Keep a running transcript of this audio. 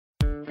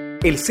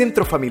El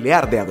Centro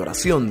Familiar de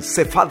Adoración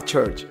Cephal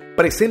Church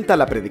presenta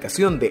la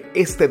predicación de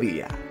este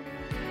día.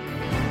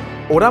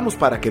 Oramos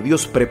para que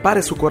Dios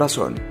prepare su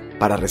corazón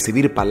para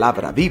recibir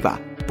palabra viva,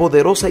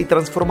 poderosa y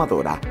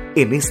transformadora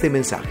en este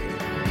mensaje.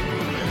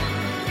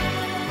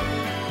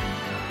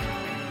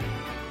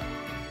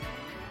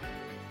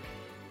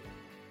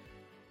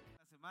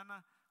 La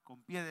semana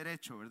con pie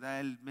derecho, ¿verdad?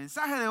 El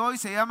mensaje de hoy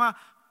se llama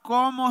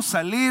 ¿Cómo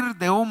salir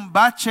de un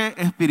bache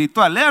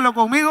espiritual? Léalo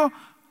conmigo.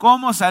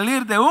 ¿Cómo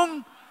salir de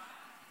un?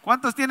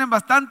 ¿Cuántos tienen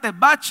bastantes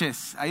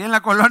baches ahí en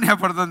la colonia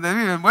por donde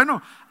viven?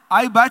 Bueno,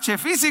 hay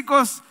baches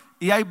físicos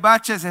y hay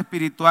baches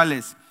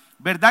espirituales.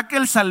 ¿Verdad que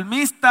el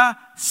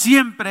salmista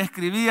siempre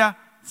escribía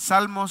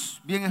salmos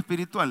bien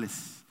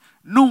espirituales?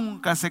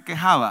 Nunca se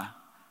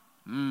quejaba.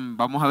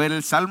 Vamos a ver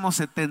el Salmo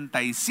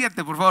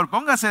 77, por favor,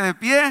 póngase de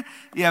pie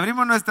y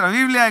abrimos nuestra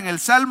Biblia en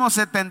el Salmo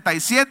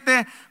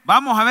 77.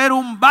 Vamos a ver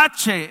un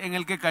bache en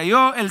el que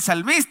cayó el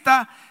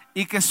salmista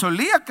y que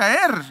solía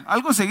caer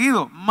algo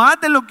seguido, más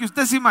de lo que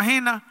usted se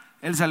imagina.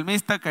 El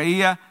salmista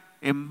caía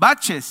en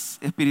baches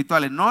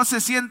espirituales. No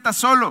se sienta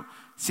solo.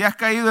 Si has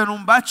caído en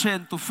un bache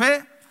en tu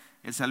fe,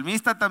 el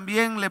salmista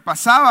también le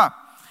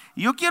pasaba.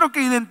 Y yo quiero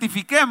que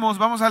identifiquemos,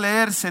 vamos a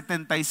leer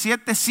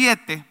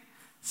 77:7,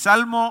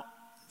 Salmo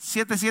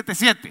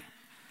 7:7.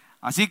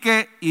 Así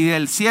que, y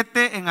del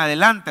 7 en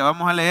adelante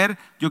vamos a leer.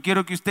 Yo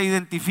quiero que usted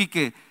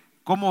identifique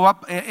cómo va.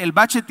 El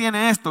bache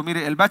tiene esto,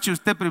 mire, el bache,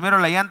 usted primero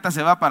la llanta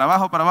se va para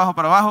abajo, para abajo,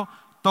 para abajo,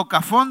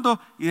 toca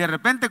fondo y de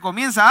repente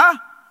comienza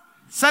a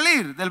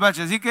salir del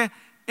bache. Así que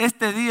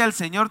este día el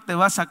Señor te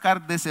va a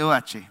sacar de ese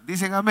bache.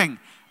 Dicen amén.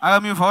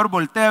 Hágame un favor,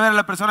 voltee a ver a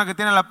la persona que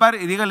tiene a la par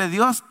y dígale: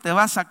 Dios te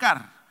va a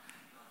sacar,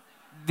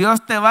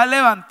 Dios te va a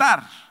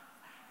levantar.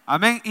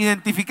 Amén.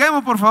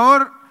 Identifiquemos por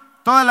favor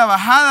toda la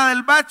bajada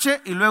del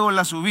bache y luego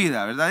la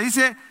subida, ¿verdad?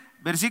 Dice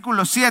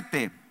versículo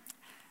 7: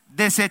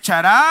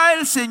 ¿desechará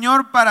el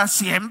Señor para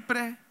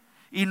siempre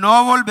y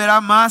no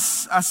volverá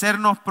más a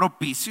hacernos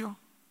propicio?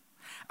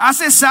 ¿Ha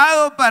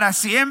cesado para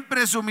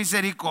siempre su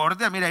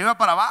misericordia? Mira, iba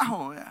para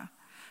abajo, ¿verdad?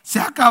 ¿Se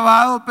ha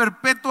acabado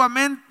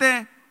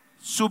perpetuamente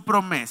su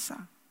promesa?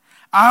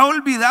 ¿Ha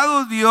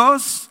olvidado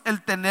Dios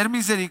el tener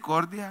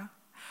misericordia?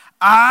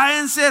 ¿Ha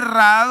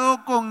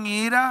encerrado con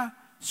ira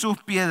sus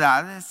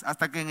piedades?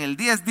 Hasta que en el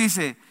 10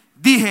 dice: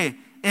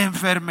 dije,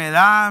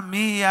 enfermedad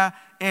mía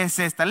es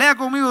esta. Lea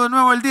conmigo de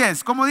nuevo el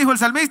 10. ¿Cómo dijo el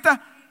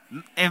salmista?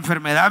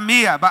 Enfermedad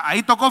mía.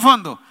 Ahí tocó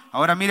fondo.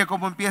 Ahora mire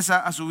cómo empieza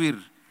a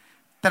subir.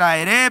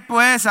 Traeré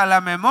pues a la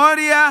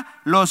memoria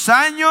los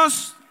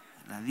años,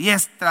 la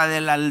diestra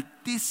del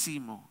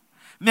Altísimo.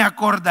 Me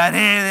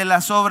acordaré de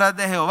las obras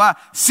de Jehová.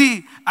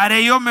 Sí,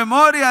 haré yo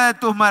memoria de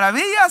tus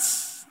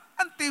maravillas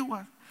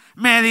antiguas.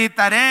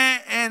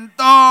 Meditaré en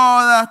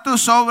todas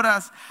tus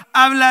obras.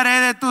 Hablaré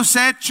de tus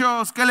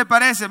hechos. ¿Qué le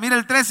parece? Mira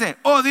el 13.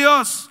 Oh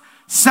Dios,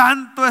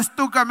 santo es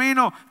tu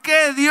camino.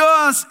 Que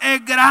Dios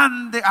es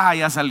grande.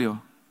 Ya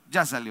salió.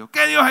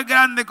 Que Dios es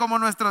grande como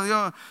nuestro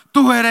Dios.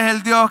 Tú eres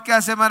el Dios que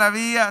hace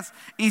maravillas.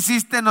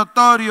 Hiciste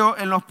notorio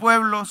en los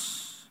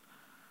pueblos.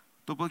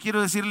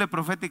 Quiero decirle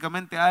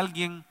proféticamente a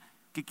alguien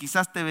que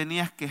quizás te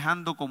venías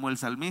quejando como el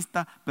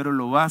salmista, pero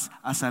lo vas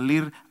a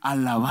salir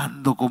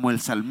alabando como el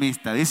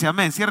salmista. Dice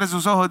amén. Cierre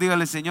sus ojos,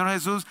 dígale: Señor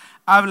Jesús,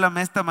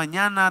 háblame esta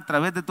mañana a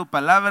través de tu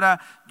palabra.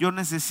 Yo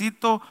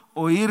necesito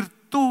oír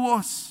tu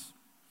voz.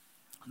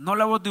 No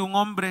la voz de un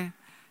hombre,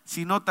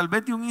 sino tal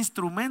vez de un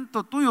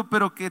instrumento tuyo,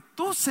 pero que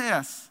tú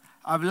seas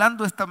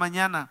hablando esta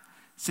mañana.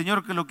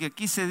 Señor, que lo que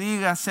aquí se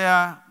diga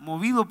sea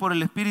movido por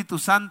el Espíritu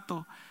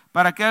Santo,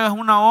 para que hagas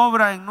una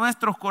obra en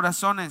nuestros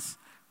corazones,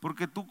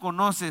 porque tú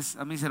conoces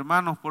a mis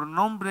hermanos por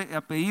nombre y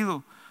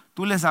apellido.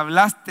 Tú les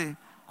hablaste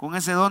con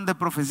ese don de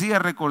profecía,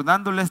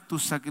 recordándoles tu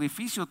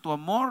sacrificio, tu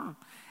amor,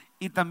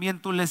 y también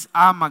tú les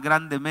amas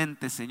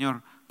grandemente,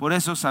 Señor. Por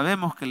eso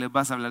sabemos que les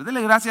vas a hablar.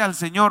 Dele gracias al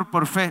Señor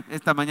por fe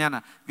esta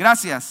mañana.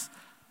 Gracias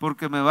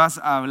porque me vas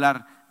a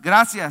hablar.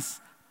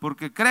 Gracias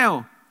porque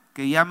creo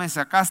que ya me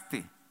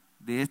sacaste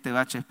de este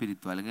bache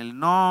espiritual. En el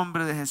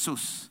nombre de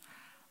Jesús.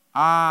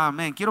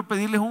 Amén. Quiero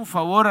pedirles un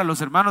favor a los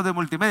hermanos de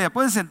multimedia.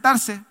 Pueden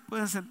sentarse.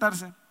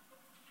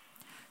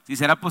 Si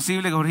será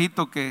posible,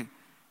 Jorgito, que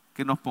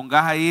nos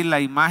pongas ahí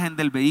la imagen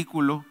del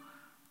vehículo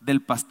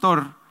del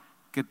pastor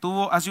que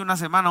tuvo hace una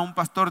semana. Un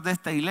pastor de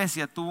esta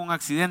iglesia tuvo un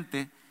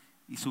accidente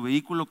y su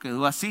vehículo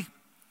quedó así.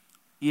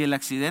 Y el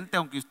accidente,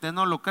 aunque usted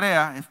no lo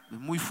crea, es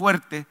muy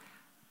fuerte,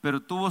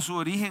 pero tuvo su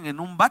origen en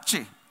un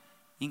bache.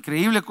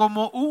 Increíble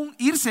cómo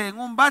irse en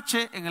un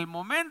bache en el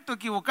momento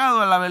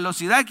equivocado, a la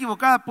velocidad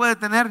equivocada, puede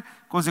tener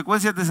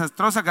consecuencias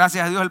desastrosas.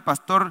 Gracias a Dios el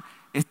pastor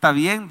está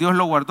bien, Dios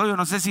lo guardó. Yo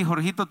no sé si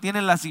Jorgito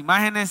tiene las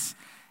imágenes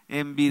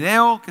en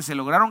video que se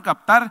lograron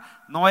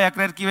captar. No vaya a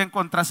creer que iba en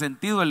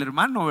contrasentido el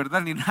hermano,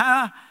 ¿verdad? Ni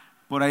nada.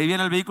 Por ahí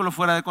viene el vehículo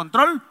fuera de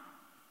control.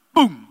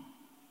 ¡Pum!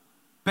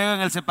 Pega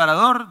en el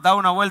separador, da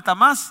una vuelta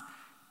más,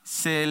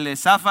 se le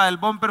zafa el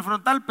bumper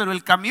frontal, pero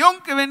el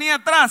camión que venía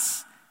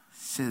atrás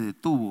se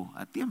detuvo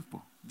a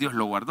tiempo. Dios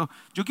lo guardó.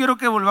 Yo quiero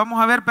que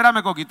volvamos a ver,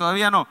 espérame Coqui,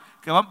 todavía no,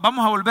 que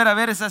vamos a volver a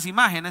ver esas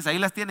imágenes, ahí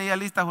las tiene ya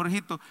listas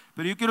Jorgito,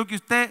 pero yo quiero que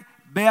usted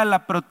vea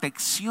la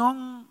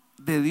protección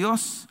de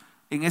Dios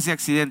en ese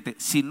accidente.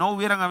 Si no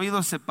hubieran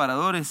habido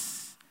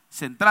separadores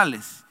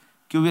centrales,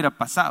 ¿qué hubiera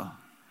pasado?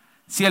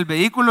 Si el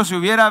vehículo se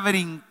hubiera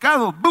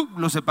brincado, ¡bum!,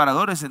 los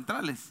separadores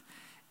centrales,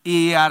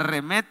 y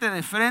arremete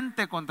de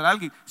frente contra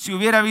alguien, si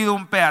hubiera habido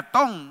un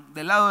peatón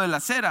del lado de la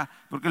acera,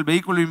 porque el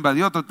vehículo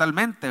invadió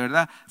totalmente,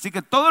 ¿verdad? Así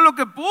que todo lo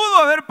que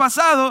pudo haber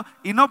pasado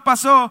y no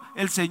pasó,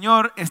 el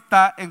Señor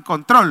está en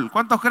control.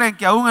 ¿Cuántos creen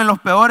que aún en los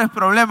peores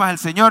problemas el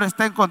Señor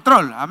está en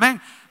control? Amén.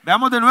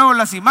 Veamos de nuevo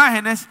las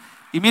imágenes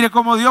y mire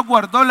cómo Dios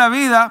guardó la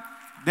vida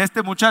de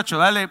este muchacho.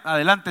 Dale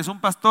adelante, es un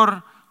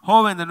pastor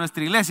joven de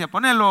nuestra iglesia.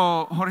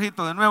 Ponelo,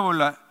 Jorgito, de nuevo.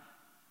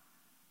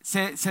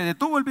 ¿Se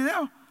detuvo el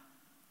video?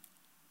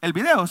 El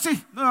video,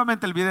 sí,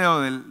 nuevamente el video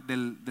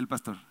del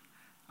pastor.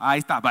 Ahí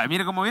está,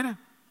 mire cómo viene.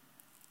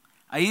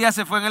 Ahí ya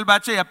se fue en el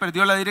bache, ya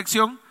perdió la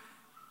dirección.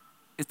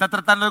 Está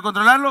tratando de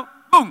controlarlo,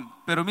 ¡pum!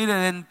 Pero mire,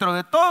 dentro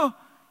de todo,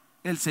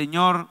 el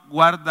Señor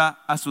guarda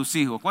a sus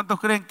hijos. ¿Cuántos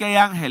creen que hay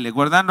ángeles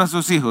guardando a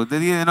sus hijos de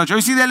día y de noche?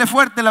 Hoy sí dele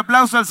fuerte el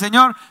aplauso al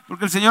Señor,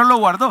 porque el Señor lo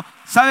guardó.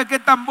 ¿Sabe qué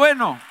tan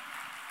bueno?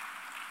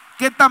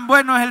 ¿Qué tan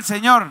bueno es el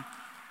Señor?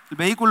 El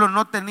vehículo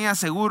no tenía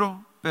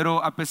seguro,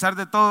 pero a pesar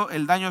de todo,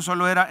 el daño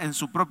solo era en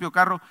su propio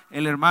carro.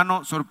 El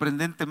hermano,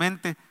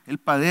 sorprendentemente, él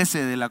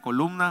padece de la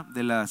columna,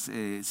 de las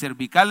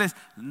cervicales,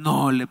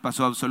 no le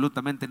pasó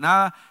absolutamente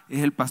nada.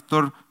 Es el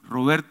pastor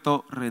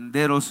Roberto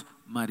Renderos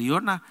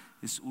Mariona,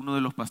 es uno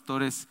de los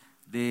pastores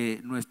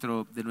de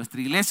nuestra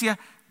iglesia.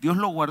 Dios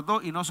lo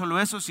guardó, y no solo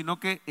eso, sino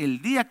que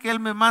el día que él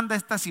me manda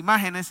estas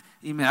imágenes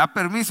y me da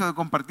permiso de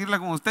compartirla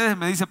con ustedes,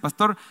 me dice: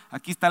 pastor,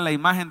 aquí está la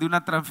imagen de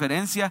una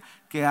transferencia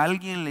que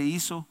alguien le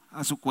hizo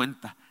a su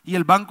cuenta. Y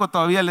el banco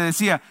todavía le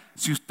decía: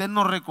 si usted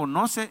no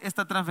reconoce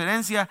esta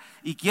transferencia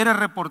y quiere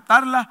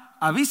reportarla,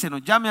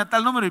 avísenos, llame a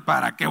tal número. ¿Y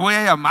para qué voy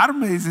a llamar?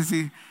 Me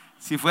dice,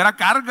 si fuera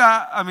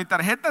carga a mi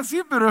tarjeta,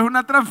 sí, pero es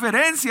una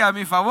transferencia a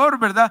mi favor,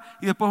 ¿verdad?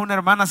 Y después una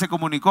hermana se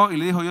comunicó y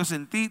le dijo: yo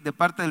sentí de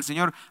parte del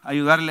Señor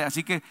ayudarle.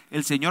 Así que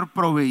el Señor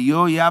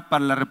proveyó ya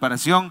para la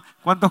reparación.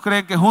 ¿Cuántos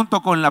creen que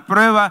junto con la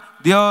prueba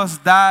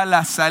Dios da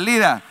la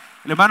salida?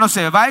 El hermano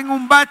se va en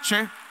un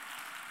bache,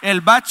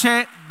 el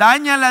bache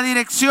daña la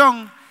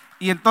dirección,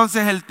 y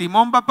entonces el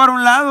timón va para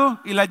un lado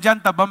y las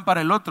llantas van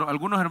para el otro.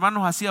 Algunos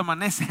hermanos así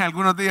amanecen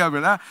algunos días,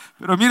 ¿verdad?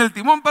 Pero mira, el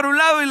timón para un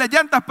lado y las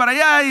llantas para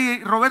allá,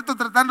 y Roberto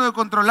tratando de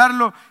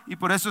controlarlo, y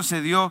por eso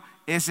se dio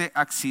ese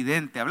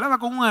accidente. Hablaba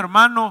con un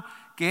hermano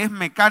que es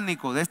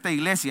mecánico de esta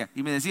iglesia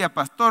y me decía: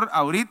 pastor,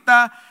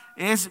 ahorita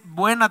es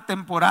buena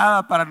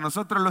temporada para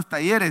nosotros los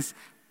talleres,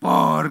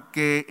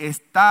 porque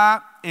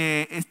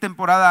es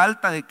temporada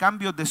alta de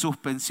cambios de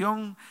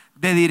suspensión,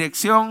 de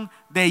dirección,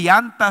 de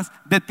llantas,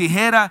 de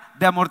tijera,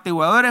 de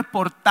amortiguadores,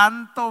 por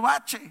tanto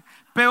bache.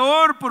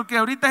 Peor porque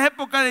ahorita es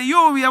época de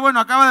lluvia, bueno,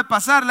 acaba de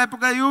pasar la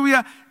época de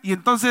lluvia, y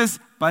entonces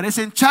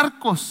parecen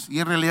charcos y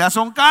en realidad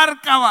son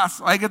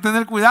cárcavas. Hay que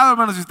tener cuidado,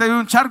 hermano. Si usted ve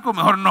un charco,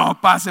 mejor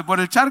no pase por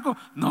el charco,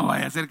 no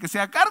vaya a ser que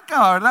sea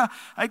cárcava, ¿verdad?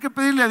 Hay que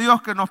pedirle a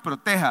Dios que nos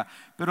proteja.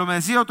 Pero me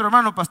decía otro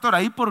hermano: pastor,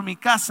 ahí por mi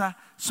casa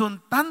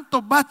son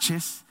tantos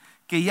baches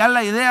que ya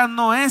la idea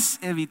no es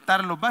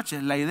evitar los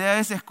baches, la idea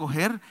es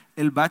escoger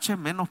el bache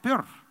menos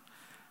peor.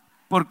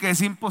 Porque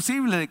es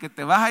imposible de que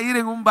te vas a ir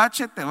en un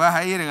bache, te vas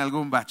a ir en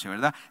algún bache,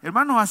 ¿verdad?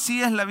 Hermanos,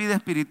 así es la vida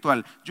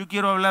espiritual. Yo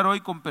quiero hablar hoy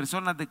con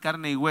personas de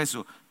carne y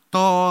hueso.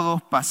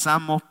 Todos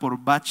pasamos por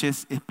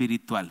baches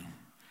espirituales.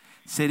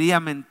 Sería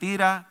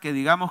mentira que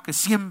digamos que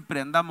siempre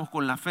andamos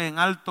con la fe en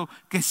alto,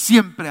 que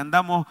siempre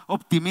andamos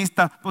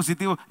optimistas,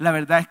 positivos. La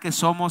verdad es que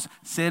somos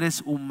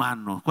seres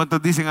humanos.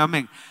 ¿Cuántos dicen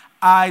amén?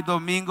 Hay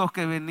domingos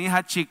que venís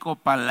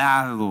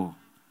achicopalado,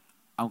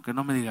 aunque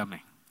no me diga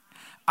amén.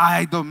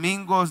 Hay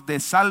domingos de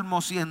Salmo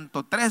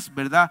 103,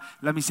 ¿verdad?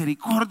 La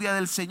misericordia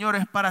del Señor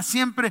es para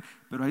siempre.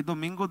 Pero hay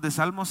domingos de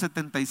Salmo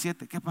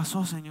 77. ¿Qué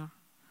pasó, Señor?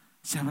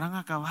 ¿Se habrán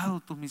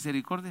acabado tus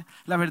misericordias?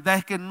 La verdad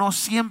es que no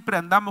siempre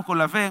andamos con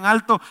la fe en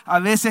alto. A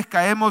veces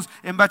caemos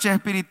en baches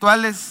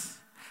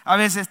espirituales. A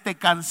veces te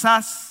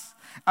cansás.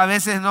 A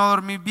veces no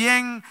dormís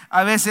bien.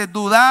 A veces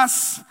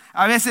dudás.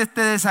 A veces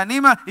te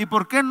desanimas. ¿Y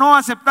por qué no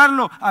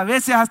aceptarlo? A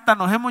veces hasta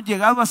nos hemos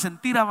llegado a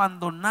sentir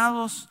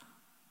abandonados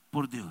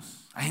por Dios.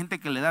 Hay gente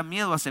que le da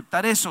miedo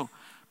aceptar eso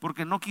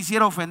porque no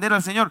quisiera ofender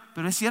al Señor,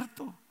 pero es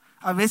cierto.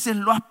 A veces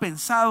lo has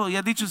pensado y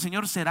has dicho: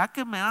 Señor, ¿será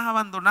que me has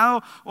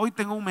abandonado? Hoy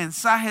tengo un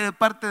mensaje de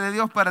parte de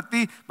Dios para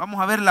ti. Vamos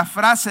a ver la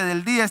frase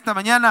del día esta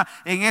mañana.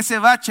 En ese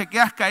bache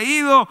que has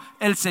caído,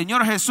 el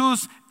Señor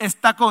Jesús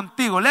está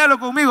contigo. Léalo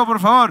conmigo, por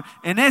favor.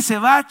 En ese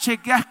bache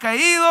que has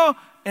caído,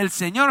 el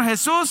Señor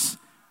Jesús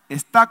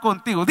está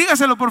contigo.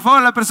 Dígaselo, por favor,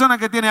 a la persona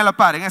que tiene a la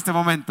par en este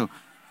momento.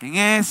 En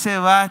ese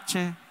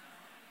bache,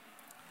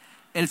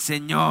 el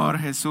Señor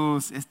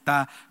Jesús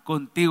está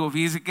contigo.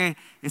 Fíjese que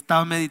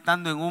estaba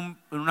meditando en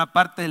una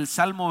parte del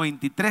Salmo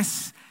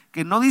 23,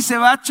 que no dice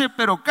bache,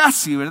 pero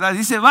casi, ¿verdad?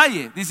 Dice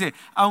valle. Dice: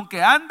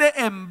 aunque ande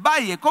en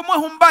valle. ¿Cómo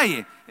es un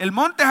valle? El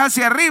monte es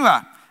hacia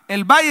arriba,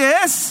 el valle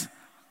es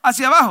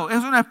hacia abajo.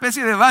 Es una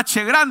especie de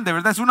bache grande,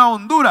 ¿verdad? Es una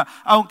hondura.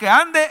 Aunque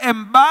ande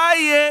en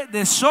valle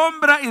de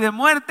sombra y de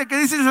muerte, ¿qué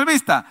dice el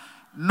salmista?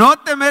 No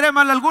temeré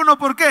mal alguno.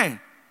 ¿Por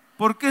qué?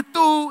 Porque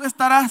tú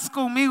estarás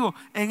conmigo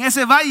en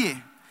ese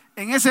valle,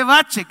 en ese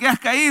bache que has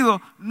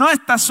caído. No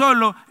estás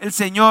solo, el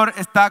Señor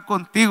está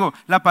contigo.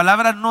 La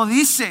palabra no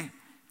dice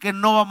que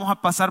no vamos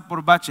a pasar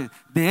por baches.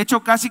 De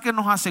hecho, casi que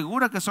nos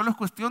asegura que solo es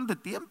cuestión de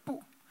tiempo.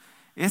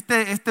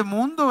 Este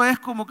mundo es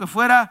como que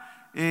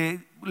fuera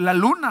la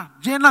luna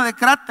llena de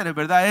cráteres,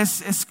 ¿verdad?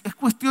 Es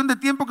cuestión de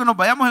tiempo que nos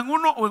vayamos en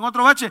uno o en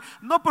otro bache.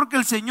 No porque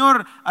el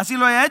Señor así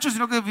lo haya hecho,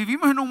 sino que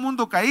vivimos en un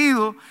mundo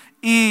caído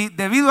y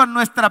debido a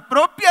nuestra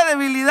propia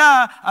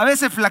debilidad a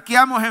veces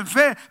flaqueamos en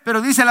fe.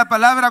 Pero dice la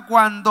palabra,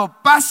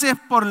 cuando pases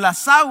por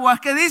las aguas,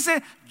 ¿qué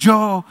dice?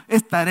 Yo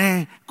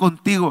estaré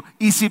contigo.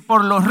 Y si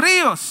por los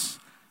ríos,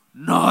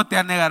 no te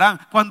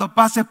anegarán. Cuando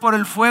pases por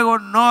el fuego,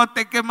 no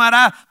te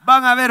quemarás.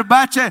 Van a haber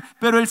baches,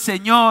 pero el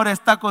Señor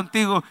está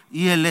contigo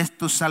y Él es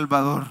tu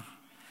Salvador.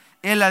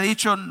 Él ha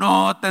dicho,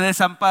 no te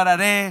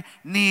desampararé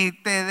ni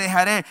te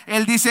dejaré.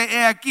 Él dice,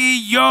 he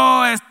aquí,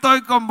 yo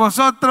estoy con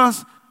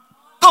vosotros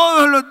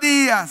todos los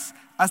días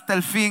hasta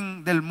el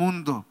fin del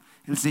mundo.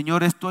 El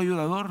Señor es tu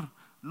ayudador.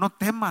 No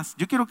temas.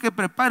 Yo quiero que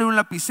prepare un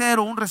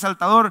lapicero, un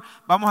resaltador.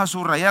 Vamos a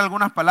subrayar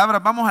algunas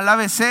palabras. Vamos al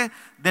ABC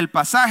del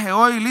pasaje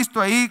hoy, listo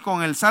ahí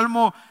con el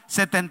Salmo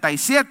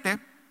 77.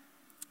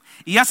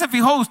 Y ya se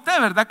fijó usted,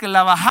 ¿verdad? Que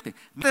la bajada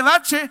de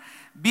bache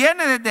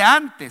viene desde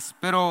antes,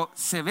 pero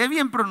se ve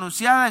bien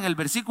pronunciada en el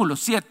versículo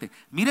 7.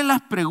 Miren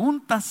las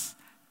preguntas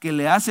que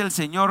le hace el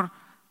Señor,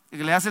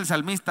 que le hace el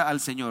salmista al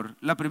Señor.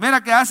 La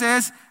primera que hace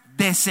es,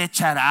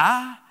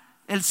 ¿desechará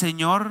el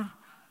Señor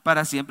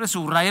para siempre?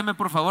 Subráyeme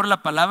por favor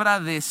la palabra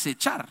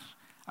desechar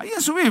ahí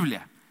en su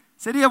Biblia.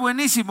 Sería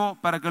buenísimo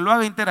para que lo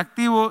haga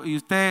interactivo y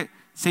usted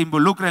se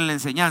involucre en la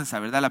enseñanza,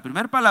 ¿verdad? La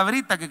primera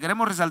palabrita que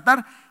queremos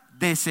resaltar,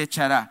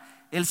 desechará.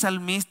 El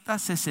salmista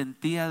se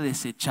sentía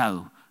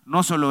desechado,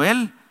 no solo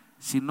él,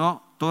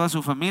 sino toda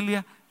su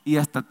familia y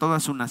hasta toda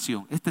su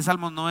nación. Este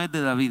salmo no es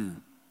de David,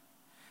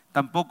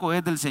 tampoco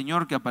es del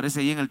Señor que aparece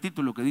ahí en el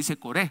título que dice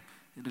Coré.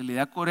 En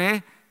realidad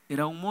Coré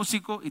era un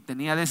músico y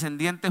tenía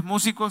descendientes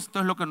músicos.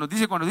 Entonces lo que nos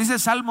dice, cuando dice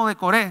Salmo de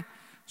Coré,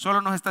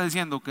 solo nos está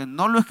diciendo que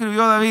no lo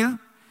escribió David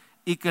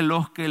y que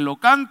los que lo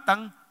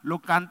cantan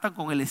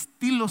con el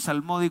estilo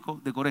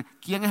salmódico de Coré.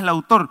 ¿Quién es el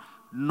autor?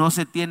 No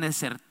se tiene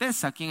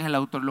certeza quién es el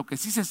autor. Lo que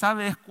sí se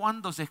sabe es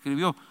cuándo se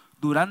escribió,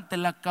 durante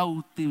la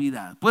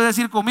cautividad. ¿Puede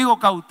decir conmigo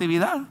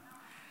cautividad?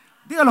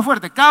 Dígalo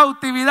fuerte,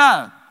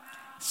 cautividad.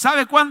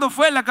 ¿Sabe cuándo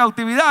fue la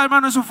cautividad,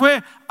 hermano? Eso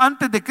fue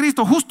antes de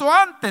Cristo, justo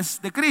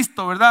antes de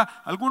Cristo, ¿verdad?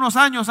 Algunos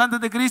años antes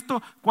de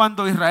Cristo,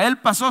 cuando Israel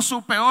pasó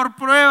su peor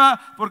prueba,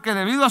 porque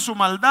debido a su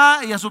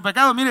maldad y a su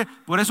pecado, mire,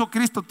 por eso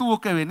Cristo tuvo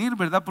que venir,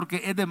 ¿verdad?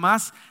 Porque es de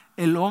más,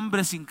 el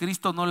hombre sin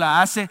Cristo no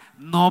la hace.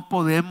 No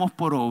podemos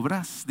por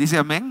obras, dice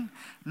amén.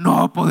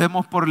 No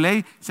podemos por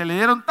ley. Se le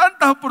dieron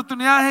tantas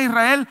oportunidades a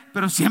Israel,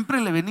 pero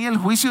siempre le venía el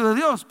juicio de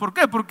Dios. ¿Por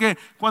qué? Porque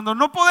cuando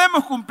no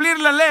podemos cumplir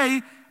la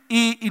ley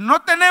y no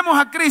tenemos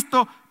a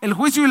Cristo, el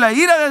juicio y la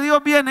ira de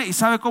Dios viene. ¿Y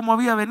sabe cómo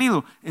había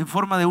venido? En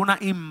forma de una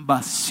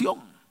invasión.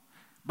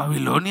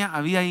 Babilonia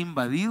había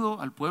invadido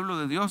al pueblo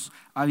de Dios,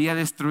 había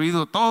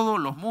destruido todo,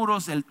 los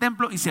muros, el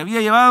templo, y se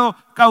había llevado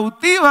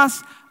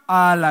cautivas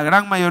a la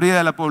gran mayoría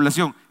de la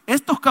población.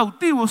 Estos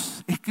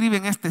cautivos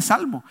escriben este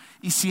salmo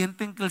y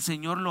sienten que el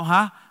Señor los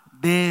ha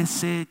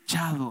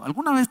desechado.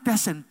 ¿Alguna vez te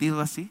has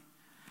sentido así?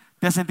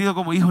 ¿Te has sentido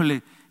como,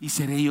 híjole, y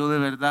seré yo de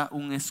verdad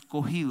un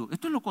escogido?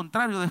 Esto es lo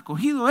contrario de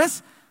escogido,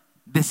 es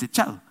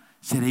desechado.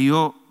 ¿Seré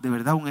yo de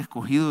verdad un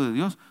escogido de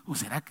Dios? ¿O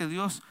será que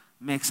Dios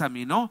me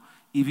examinó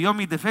y vio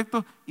mis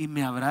defectos y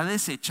me habrá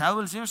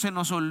desechado el Señor? Se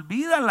nos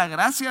olvida la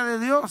gracia de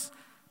Dios,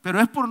 pero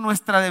es por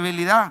nuestra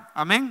debilidad.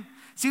 Amén.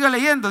 Siga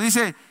leyendo,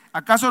 dice,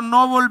 ¿acaso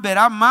no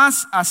volverá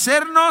más a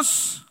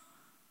hacernos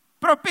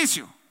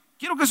propicio?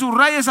 Quiero que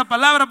subraye esa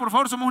palabra, por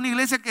favor. Somos una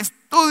iglesia que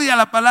estudia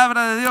la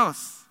palabra de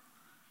Dios.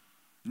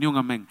 Ni un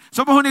amén.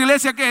 Somos una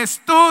iglesia que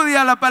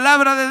estudia la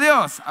palabra de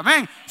Dios.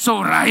 Amén.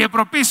 Subraye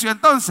propicio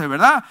entonces,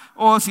 ¿verdad?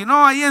 O si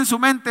no, ahí en su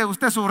mente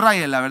usted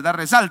subraye la verdad,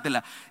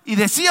 resáltela. Y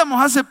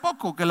decíamos hace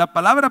poco que la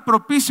palabra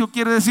propicio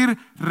quiere decir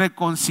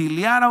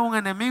reconciliar a un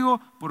enemigo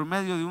por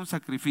medio de un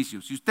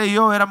sacrificio. Si usted y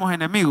yo éramos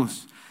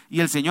enemigos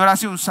y el Señor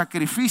hace un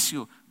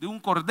sacrificio de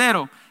un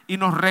cordero y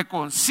nos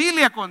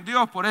reconcilia con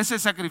Dios por ese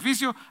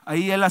sacrificio,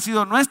 ahí Él ha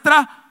sido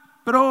nuestra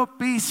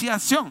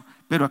propiciación.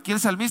 Pero aquí el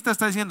salmista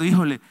está diciendo,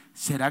 híjole,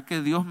 ¿será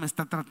que Dios me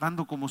está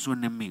tratando como su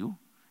enemigo?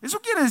 Eso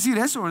quiere decir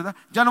eso, ¿verdad?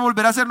 Ya no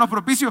volverá a hacernos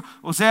propicio.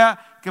 O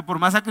sea, que por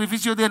más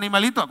sacrificios de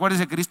animalitos,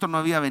 acuérdense, Cristo no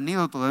había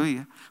venido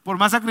todavía. Por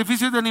más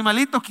sacrificios de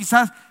animalitos,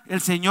 quizás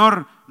el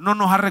Señor no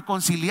nos ha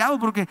reconciliado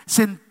porque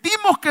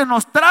sentimos que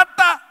nos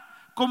trata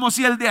como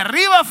si el de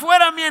arriba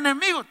fuera mi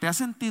enemigo. ¿Te has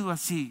sentido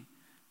así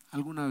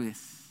alguna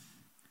vez?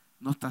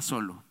 No estás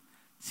solo.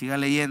 Siga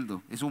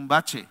leyendo. Es un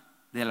bache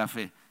de la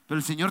fe. Pero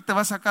el Señor te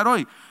va a sacar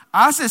hoy.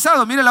 ¿Ha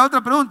cesado? Mire la otra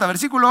pregunta,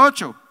 versículo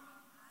 8.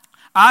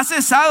 ¿Ha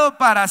cesado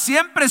para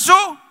siempre su?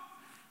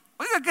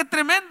 Oiga Oiga, qué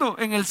tremendo.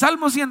 En el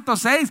Salmo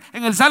 106,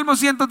 en el Salmo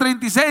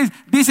 136,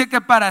 dice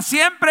que para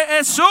siempre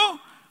es su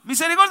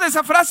misericordia.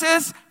 Esa frase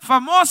es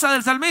famosa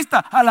del salmista.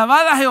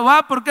 Alabad a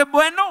Jehová porque es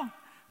bueno,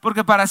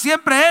 porque para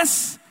siempre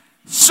es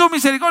su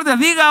misericordia.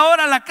 Diga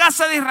ahora a la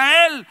casa de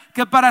Israel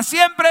que para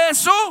siempre es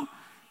su.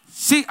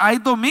 Sí, hay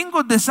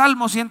domingos de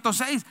Salmo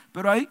 106,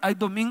 pero hay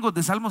domingos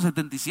de Salmo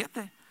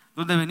 77,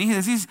 donde venís y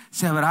decís,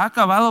 ¿se habrá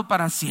acabado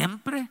para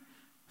siempre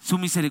su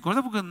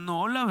misericordia? Porque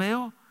no la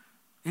veo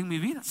en mi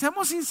vida.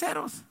 Seamos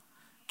sinceros,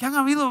 que han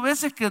habido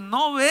veces que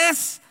no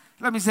ves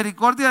la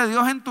misericordia de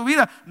Dios en tu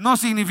vida. No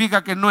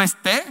significa que no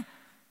esté,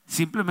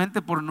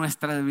 simplemente por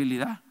nuestra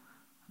debilidad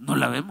no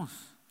la vemos.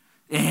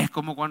 Es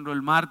como cuando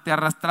el mar te ha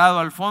arrastrado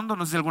al fondo.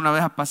 No sé si alguna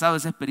vez has pasado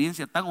esa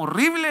experiencia tan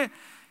horrible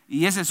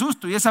y ese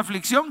susto y esa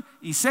aflicción,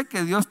 y sé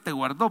que Dios te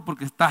guardó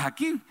porque estás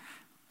aquí,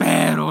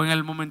 pero en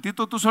el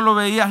momentito tú solo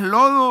veías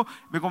lodo.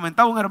 Me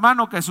comentaba un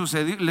hermano que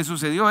le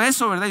sucedió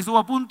eso, ¿verdad? Y estuvo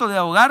a punto de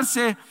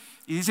ahogarse,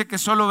 y dice que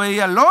solo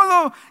veía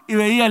lodo y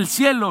veía el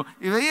cielo,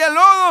 y veía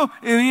lodo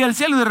y veía el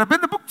cielo, y de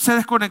repente ¡pum!, se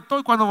desconectó,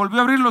 y cuando volvió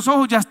a abrir los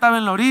ojos ya estaba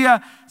en la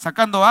orilla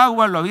sacando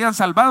agua, lo habían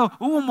salvado.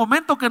 Hubo un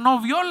momento que no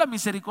vio la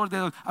misericordia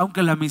de Dios,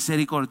 aunque la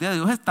misericordia de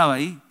Dios estaba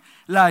ahí.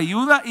 La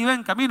ayuda iba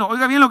en camino.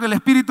 Oiga bien lo que el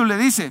Espíritu le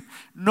dice: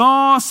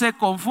 no se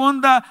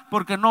confunda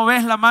porque no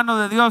ves la mano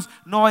de Dios,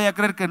 no vaya a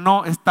creer que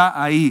no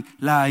está ahí.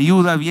 La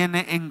ayuda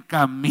viene en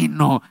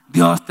camino.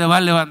 Dios te va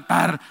a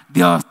levantar,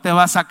 Dios te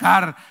va a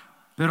sacar,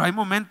 pero hay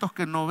momentos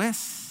que no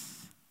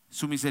ves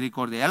su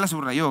misericordia. Ya la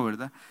subrayó,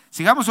 ¿verdad?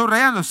 Sigamos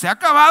subrayando. Se ha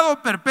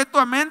acabado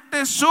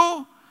perpetuamente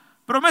su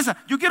promesa.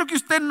 Yo quiero que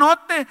usted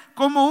note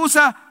cómo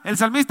usa el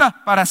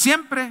salmista para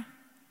siempre,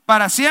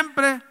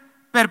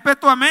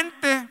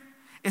 perpetuamente.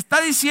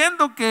 Está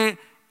diciendo que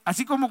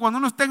así como cuando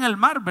uno está en el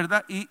mar,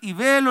 ¿verdad? Y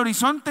ve el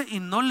horizonte y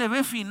no le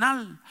ve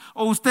final.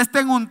 O usted está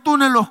en un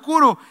túnel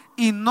oscuro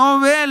y no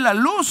ve la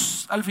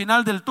luz al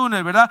final del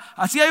túnel, ¿verdad?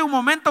 Así hay un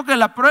momento que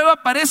la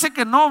prueba parece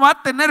que no va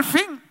a tener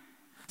fin.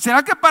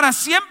 ¿Será que para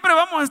siempre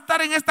vamos a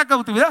estar en esta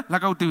cautividad? La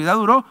cautividad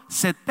duró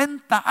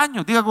 70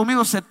 años. Diga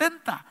conmigo,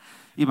 70.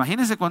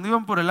 Imagínense cuando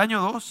iban por el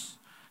año 2,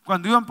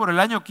 cuando iban por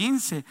el año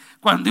 15,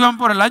 cuando iban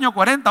por el año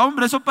 40.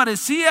 Hombre, eso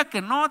parecía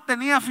que no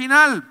tenía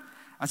final.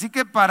 Así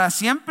que para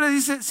siempre,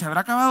 dice, se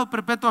habrá acabado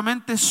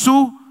perpetuamente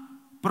su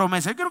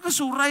promesa. Yo quiero que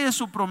subraye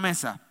su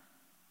promesa,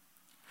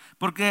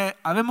 porque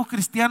habemos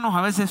cristianos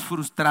a veces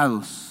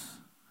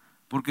frustrados,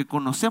 porque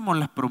conocemos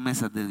las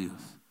promesas de Dios.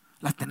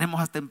 Las tenemos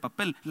hasta en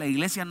papel. La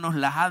iglesia nos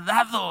las ha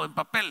dado en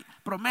papel.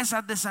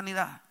 Promesas de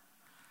sanidad,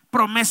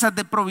 promesas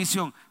de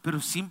provisión,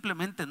 pero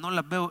simplemente no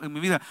las veo en mi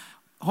vida.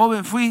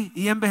 Joven fui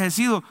y he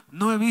envejecido,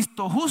 no he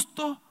visto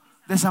justo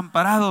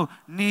desamparado,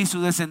 ni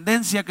su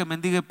descendencia que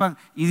mendigue pan.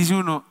 Y dice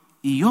uno,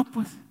 y yo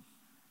pues,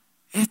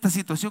 esta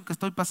situación que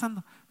estoy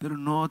pasando. Pero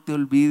no te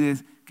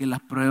olvides que las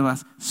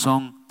pruebas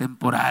son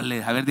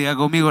temporales. A ver, diga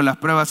conmigo, las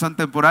pruebas son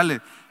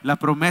temporales, las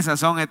promesas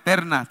son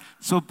eternas,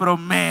 su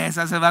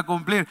promesa se va a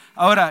cumplir.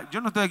 Ahora,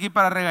 yo no estoy aquí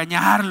para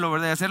regañarlo,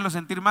 ¿verdad?, y hacerlo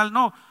sentir mal.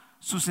 No,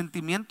 sus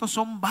sentimientos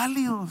son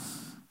válidos.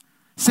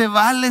 Se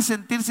vale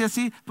sentirse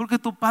así porque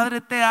tu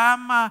Padre te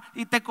ama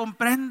y te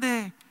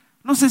comprende.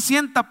 No se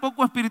sienta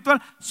poco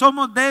espiritual.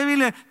 Somos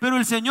débiles, pero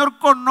el Señor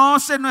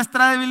conoce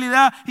nuestra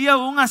debilidad y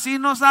aún así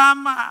nos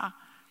ama.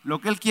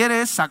 Lo que Él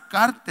quiere es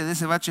sacarte de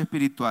ese bache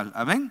espiritual.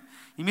 Amén.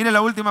 Y mire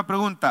la última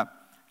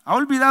pregunta. ¿Ha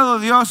olvidado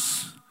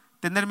Dios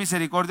tener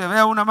misericordia?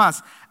 Vea una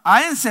más.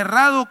 ¿Ha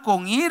encerrado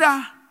con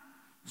ira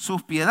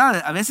sus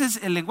piedades? A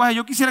veces el lenguaje,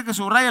 yo quisiera que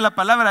subraye la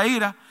palabra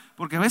ira,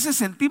 porque a veces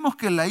sentimos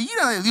que la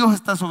ira de Dios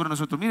está sobre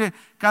nosotros. Mire,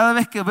 cada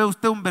vez que ve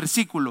usted un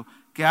versículo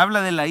que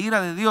habla de la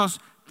ira de Dios,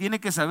 tiene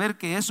que saber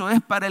que eso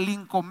es para el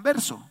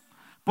inconverso.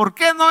 ¿Por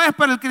qué no es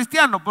para el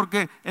cristiano?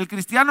 Porque el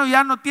cristiano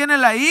ya no tiene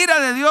la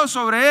ira de Dios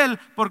sobre él,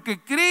 porque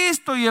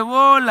Cristo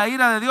llevó la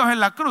ira de Dios en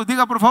la cruz.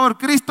 Diga por favor,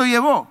 Cristo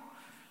llevó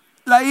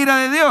la ira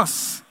de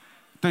Dios.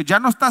 Entonces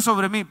ya no está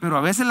sobre mí, pero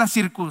a veces las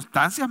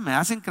circunstancias me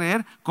hacen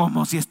creer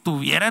como si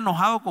estuviera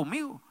enojado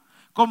conmigo,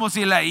 como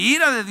si la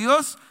ira de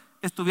Dios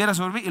estuviera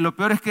sobre mí. Y lo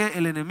peor es que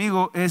el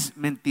enemigo es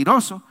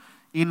mentiroso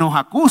y nos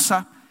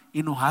acusa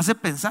y nos hace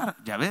pensar,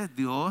 ya ves,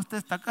 Dios te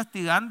está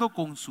castigando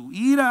con su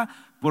ira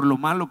por lo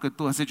malo que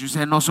tú has hecho. Y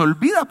se nos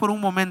olvida por un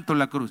momento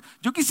la cruz.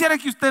 Yo quisiera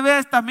que usted vea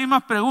estas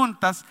mismas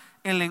preguntas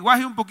en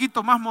lenguaje un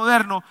poquito más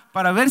moderno,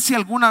 para ver si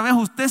alguna vez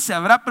usted se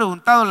habrá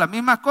preguntado las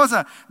mismas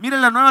cosas. Mire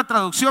la Nueva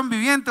Traducción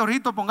Viviente,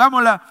 ahorita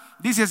pongámosla,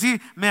 dice así: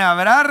 ¿me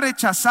habrá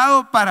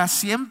rechazado para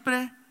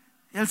siempre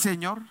el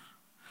Señor?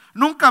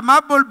 ¿Nunca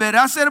más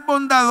volverá a ser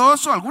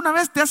bondadoso? ¿Alguna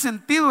vez te has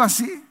sentido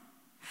así?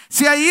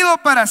 ¿Se ha ido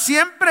para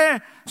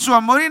siempre su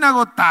amor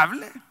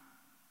inagotable?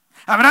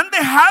 ¿Habrán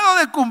dejado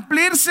de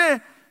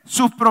cumplirse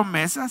sus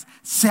promesas?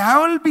 ¿Se ha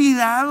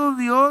olvidado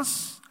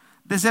Dios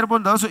de ser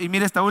bondadoso? Y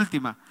mire esta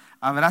última: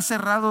 ¿habrá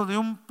cerrado de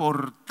un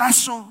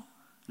portazo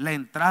la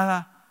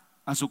entrada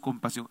a su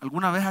compasión?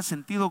 ¿Alguna vez has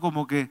sentido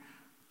como que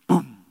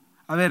 ¡pum!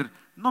 A ver,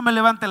 no me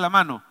levante la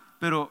mano,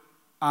 pero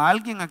a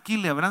alguien aquí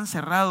le habrán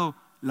cerrado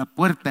la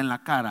puerta en la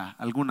cara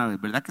alguna vez,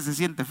 ¿verdad que se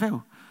siente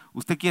feo?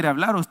 Usted quiere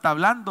hablar o está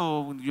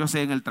hablando, yo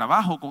sé, en el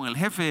trabajo, con el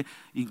jefe,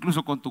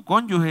 incluso con tu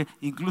cónyuge,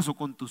 incluso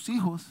con tus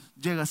hijos.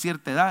 Llega a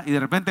cierta edad y de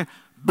repente,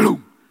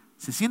 ¡blum!,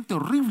 se siente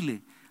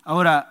horrible.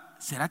 Ahora,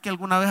 ¿será que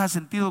alguna vez has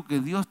sentido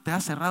que Dios te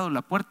ha cerrado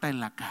la puerta en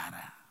la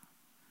cara?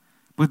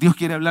 Pues Dios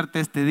quiere hablarte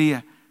este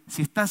día.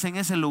 Si estás en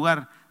ese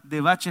lugar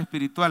de bache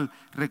espiritual,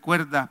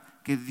 recuerda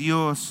que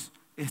Dios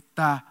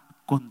está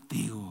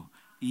contigo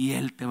y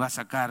Él te va a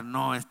sacar,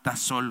 no estás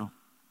solo.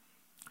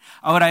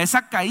 Ahora,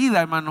 esa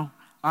caída, hermano,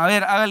 a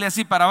ver, hágale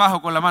así para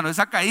abajo con la mano.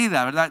 Esa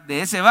caída, ¿verdad?,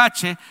 de ese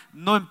bache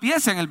no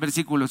empieza en el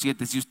versículo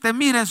 7. Si usted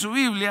mira en su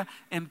Biblia,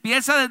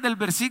 empieza desde el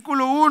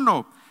versículo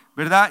 1,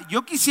 ¿verdad?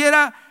 Yo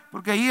quisiera,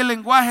 porque ahí el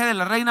lenguaje de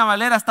la Reina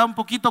Valera está un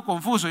poquito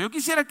confuso, yo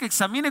quisiera que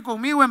examine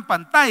conmigo en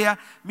pantalla,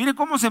 mire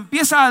cómo se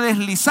empieza a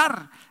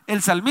deslizar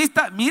el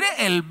salmista, mire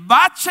el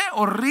bache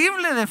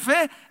horrible de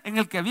fe en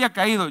el que había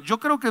caído. Yo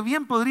creo que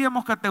bien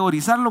podríamos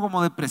categorizarlo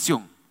como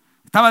depresión.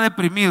 Estaba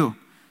deprimido.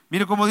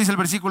 Mire cómo dice el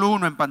versículo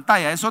 1 en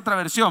pantalla, es otra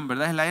versión,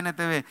 ¿verdad? Es la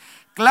NTV.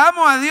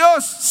 Clamo a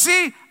Dios,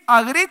 sí,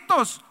 a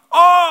gritos.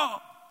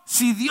 Oh,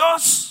 si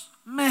Dios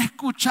me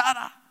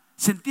escuchara.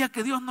 Sentía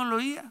que Dios no lo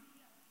oía.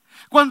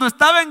 Cuando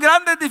estaba en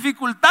grandes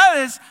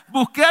dificultades,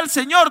 busqué al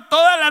Señor.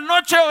 Toda la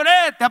noche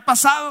oré. ¿Te ha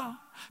pasado?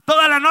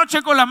 Toda la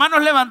noche con las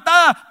manos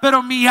levantadas,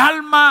 pero mi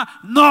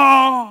alma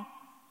no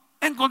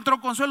encontró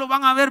consuelo.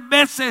 Van a haber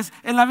veces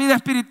en la vida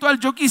espiritual,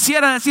 yo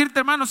quisiera decirte,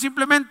 hermano,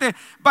 simplemente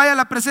vaya a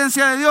la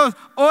presencia de Dios,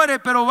 ore,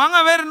 pero van a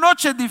haber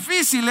noches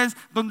difíciles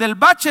donde el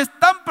bache es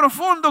tan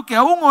profundo que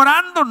aún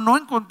orando no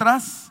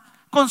encontrás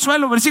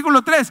consuelo.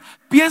 Versículo 3,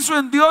 pienso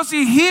en Dios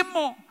y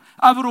gimo,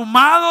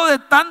 abrumado de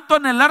tanto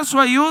anhelar su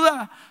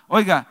ayuda.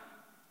 Oiga,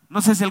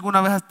 no sé si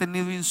alguna vez has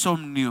tenido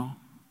insomnio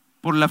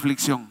por la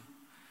aflicción,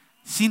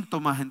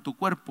 síntomas en tu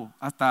cuerpo,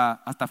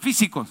 hasta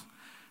físicos.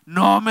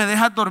 No me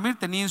dejas dormir,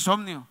 tenía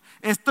insomnio.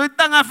 Estoy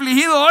tan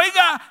afligido,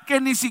 oiga, que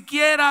ni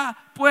siquiera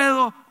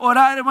puedo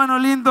orar, hermano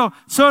lindo.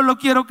 Solo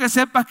quiero que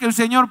sepas que el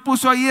Señor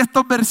puso ahí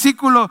estos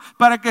versículos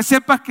para que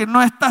sepas que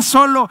no estás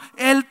solo.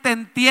 Él te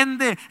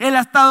entiende, Él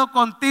ha estado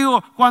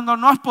contigo cuando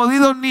no has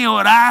podido ni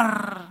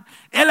orar.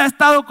 Él ha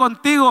estado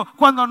contigo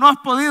cuando no has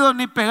podido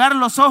ni pegar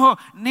los ojos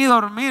ni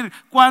dormir.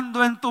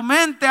 Cuando en tu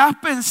mente has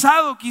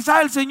pensado, quizás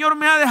el Señor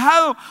me ha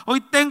dejado.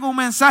 Hoy tengo un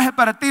mensaje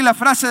para ti, la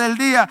frase del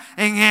día: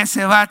 en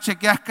ese bache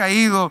que has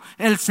caído,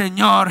 el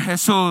Señor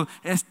Jesús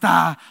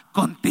está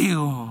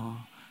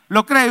contigo.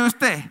 ¿Lo cree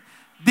usted?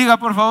 Diga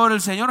por favor: el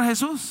Señor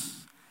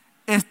Jesús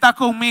está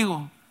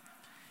conmigo.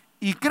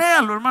 Y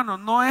créalo, hermano,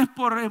 no es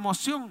por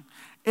emoción,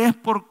 es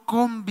por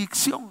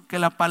convicción, que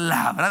la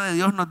palabra de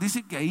Dios nos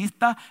dice que ahí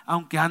está,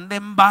 aunque ande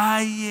en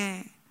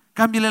valle.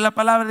 Cámbiale la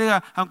palabra,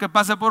 diga: aunque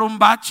pase por un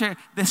bache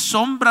de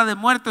sombra de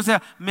muerte, o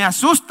sea, me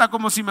asusta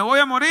como si me voy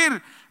a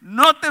morir,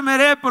 no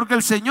temeré porque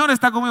el Señor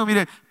está conmigo.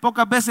 Mire,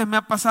 pocas veces me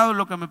ha pasado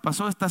lo que me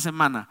pasó esta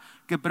semana,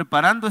 que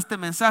preparando este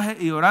mensaje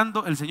y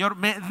orando, el Señor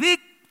me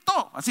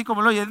dictó, así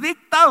como lo oye,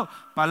 dictado,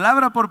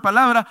 palabra por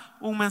palabra,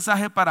 un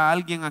mensaje para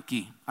alguien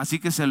aquí. Así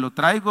que se lo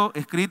traigo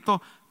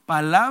escrito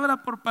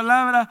palabra por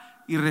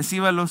palabra y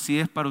recíbalo si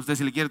es para usted.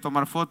 Si le quiere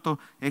tomar foto,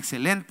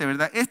 excelente,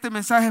 ¿verdad? Este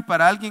mensaje es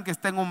para alguien que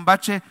está en un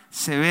bache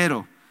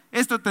severo.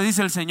 Esto te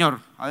dice el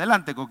Señor.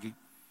 Adelante, Coqui.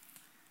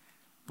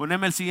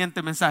 Poneme el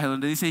siguiente mensaje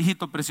donde dice: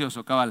 hijito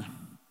precioso, cabal.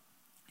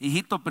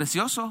 Hijito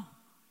precioso,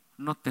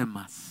 no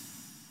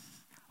temas.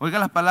 Oiga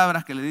las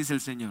palabras que le dice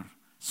el Señor.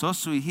 Sos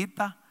su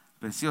hijita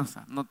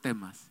preciosa, no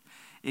temas.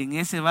 En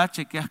ese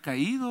bache que has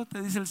caído,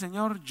 te dice el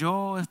Señor,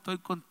 yo estoy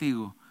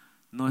contigo.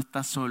 No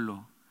estás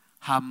solo.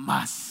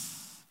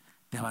 Jamás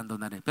te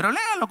abandonaré. Pero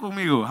léalo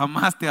conmigo: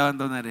 jamás te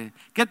abandonaré.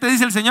 ¿Qué te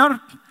dice el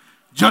Señor?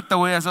 Yo te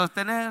voy a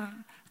sostener,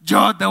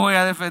 yo te voy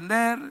a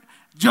defender,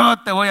 yo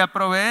te voy a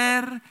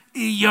proveer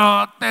y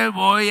yo te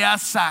voy a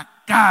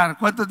sacar.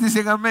 ¿Cuántos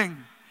dicen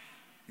amén?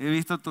 He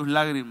visto tus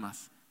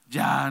lágrimas,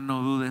 ya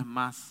no dudes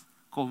más.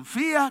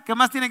 Confía. ¿Qué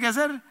más tiene que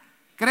hacer?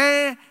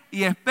 Cree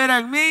y espera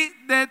en mí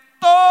de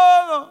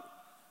todo.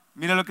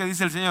 Mira lo que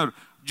dice el Señor: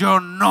 yo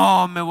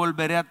no me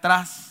volveré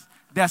atrás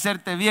de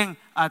hacerte bien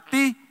a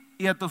ti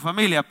y a tu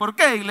familia. ¿Por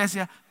qué,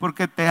 iglesia?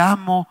 Porque te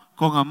amo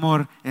con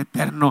amor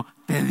eterno,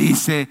 te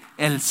dice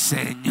el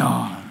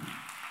Señor.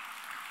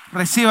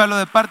 Recíbalo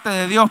de parte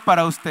de Dios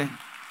para usted.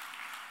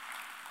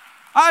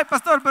 Ay,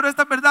 pastor, pero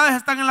estas verdades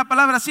están en la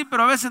palabra, sí,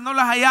 pero a veces no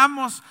las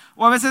hallamos,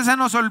 o a veces se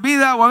nos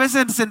olvida, o a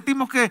veces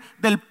sentimos que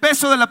del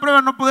peso de la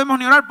prueba no podemos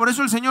ni orar. Por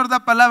eso el Señor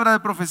da palabra de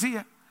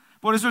profecía,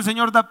 por eso el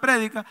Señor da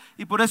prédica,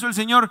 y por eso el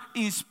Señor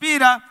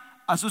inspira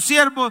a sus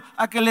siervos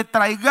a que le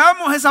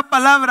traigamos esa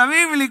palabra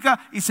bíblica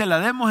y se la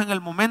demos en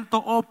el momento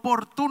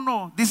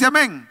oportuno. Dice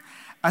amén.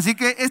 Así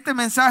que este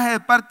mensaje de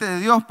parte de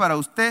Dios para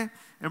usted,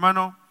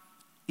 hermano.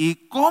 ¿Y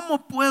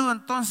cómo puedo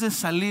entonces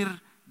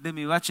salir de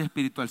mi bache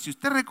espiritual? Si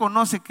usted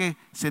reconoce que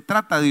se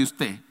trata de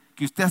usted,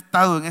 que usted ha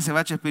estado en ese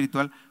bache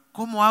espiritual,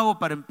 ¿cómo hago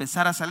para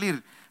empezar a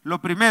salir?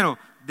 Lo primero,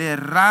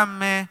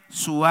 derrame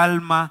su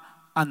alma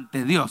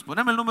ante Dios.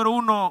 Poneme el número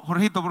 1,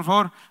 Jorgito, por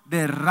favor.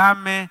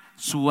 Derrame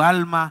su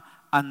alma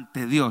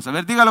ante Dios. A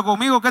ver, dígalo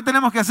conmigo. ¿Qué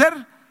tenemos que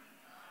hacer?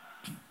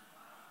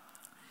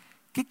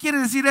 ¿Qué quiere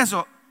decir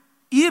eso?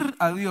 ir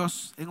a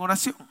Dios en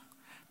oración,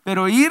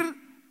 pero ir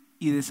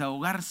y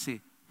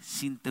desahogarse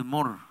sin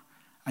temor.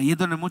 Ahí es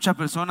donde muchas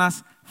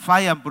personas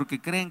fallan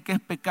porque creen que es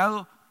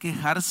pecado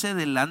quejarse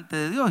delante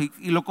de Dios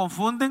y lo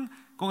confunden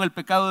con el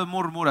pecado de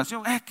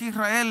murmuración. Es que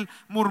Israel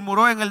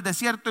murmuró en el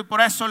desierto y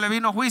por eso le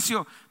vino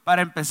juicio.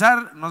 Para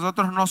empezar,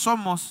 nosotros no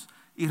somos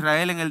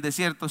Israel en el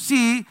desierto.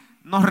 Sí,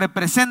 nos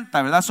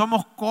representa, ¿verdad?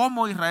 Somos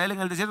como Israel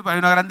en el desierto, pero hay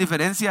una gran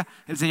diferencia.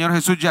 El Señor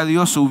Jesús ya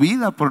dio su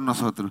vida por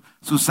nosotros.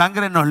 Su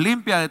sangre nos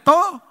limpia de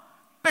todo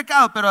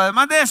pecado. Pero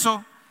además de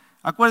eso,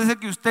 acuérdense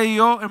que usted y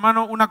yo,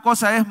 hermano, una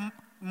cosa es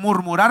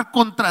murmurar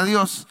contra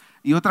Dios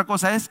y otra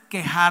cosa es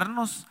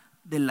quejarnos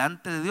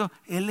delante de Dios.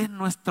 Él es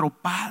nuestro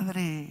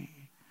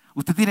Padre.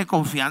 ¿Usted tiene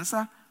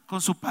confianza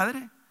con su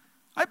Padre?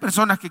 Hay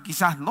personas que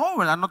quizás no,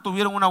 ¿verdad? No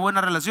tuvieron una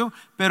buena relación,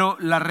 pero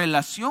la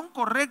relación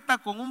correcta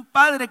con un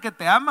Padre que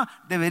te ama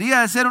debería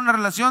de ser una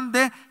relación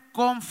de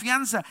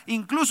confianza.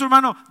 Incluso,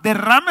 hermano,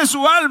 derrame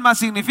su alma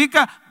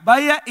significa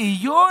vaya y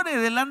llore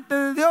delante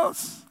de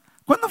Dios.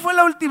 ¿Cuándo fue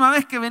la última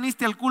vez que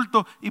viniste al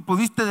culto y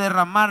pudiste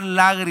derramar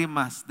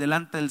lágrimas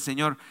delante del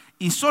Señor?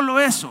 Y solo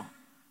eso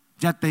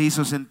ya te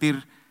hizo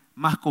sentir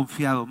más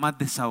confiado, más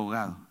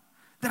desahogado.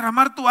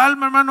 Derramar tu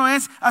alma, hermano,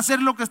 es hacer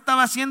lo que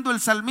estaba haciendo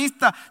el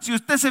salmista. Si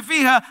usted se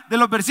fija, de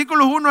los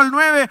versículos 1 al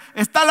 9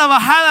 está la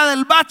bajada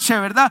del bache,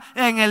 ¿verdad?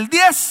 En el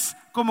 10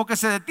 como que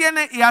se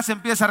detiene y ya se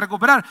empieza a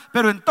recuperar.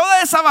 Pero en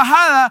toda esa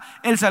bajada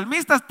el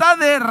salmista está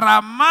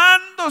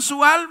derramando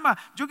su alma.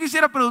 Yo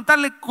quisiera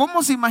preguntarle,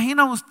 ¿cómo se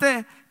imagina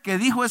usted que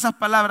dijo esas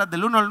palabras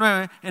del 1 al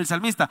 9 el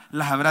salmista?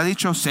 ¿Las habrá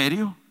dicho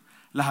serio?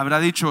 ¿Las habrá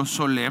dicho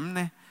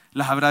solemne?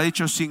 ¿Las habrá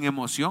dicho sin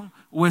emoción?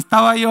 ¿O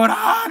estaba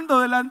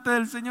llorando delante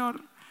del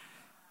Señor?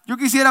 Yo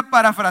quisiera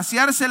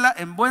parafraseársela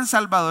en buen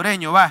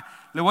salvadoreño.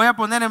 Le voy a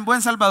poner en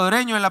buen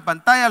salvadoreño en la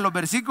pantalla los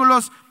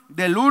versículos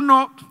del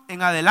 1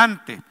 en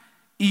adelante.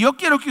 Y yo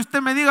quiero que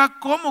usted me diga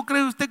cómo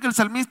cree usted que el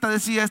salmista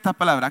decía esta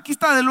palabra. Aquí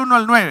está del 1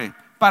 al 9,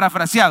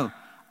 parafraseado.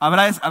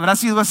 Habrá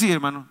sido así,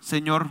 hermano.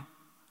 Señor,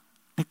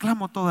 te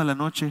clamo toda la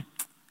noche.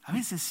 A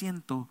veces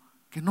siento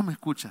que no me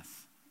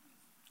escuchas.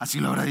 Así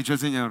lo habrá dicho el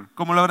Señor.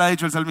 ¿Cómo lo habrá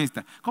dicho el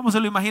salmista? ¿Cómo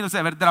se lo imagina usted?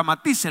 A ver,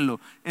 dramatícelo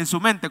en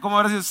su mente. ¿Cómo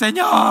habrá sido?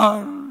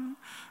 Señor,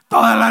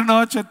 toda la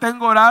noche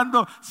tengo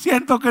orando,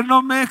 siento que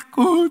no me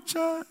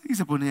escucha. Y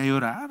se ponía a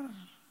llorar.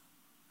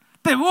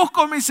 Te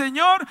busco, mi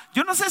Señor.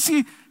 Yo no sé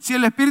si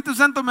el Espíritu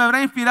Santo me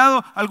habrá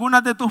inspirado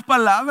algunas de tus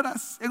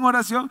palabras en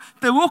oración.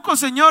 Te busco,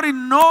 Señor, y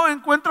no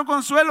encuentro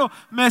consuelo.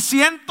 Me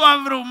siento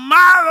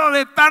abrumado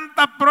de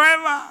tanta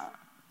prueba.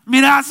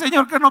 Mira,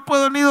 Señor, que no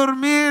puedo ni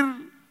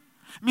dormir.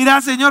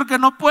 Mira, Señor, que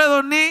no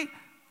puedo ni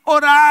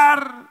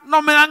orar.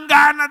 No me dan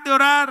ganas de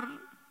orar.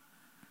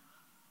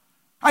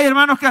 Hay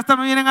hermanos que hasta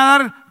me vienen a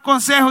dar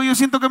consejos. Yo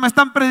siento que me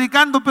están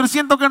predicando, pero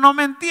siento que no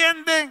me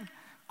entienden.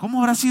 ¿Cómo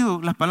habrá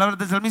sido las palabras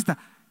del salmista?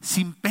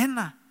 Sin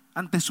pena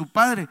ante su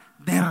Padre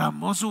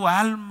derramó su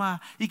alma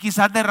y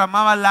quizás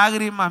derramaba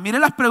lágrimas. Mire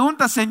las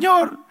preguntas.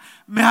 Señor,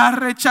 me has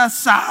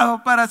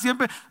rechazado para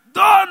siempre.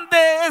 ¿Dónde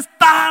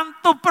están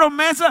tus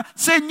promesas?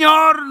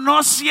 Señor,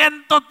 no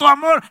siento tu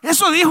amor.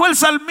 Eso dijo el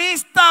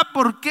salmista.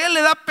 ¿Por qué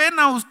le da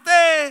pena a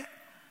usted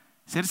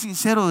ser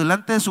sincero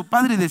delante de su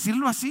Padre y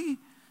decirlo así?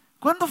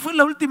 ¿Cuándo fue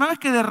la última vez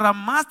que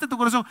derramaste tu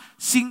corazón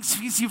sin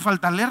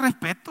faltarle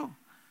respeto?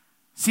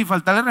 Sin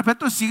faltarle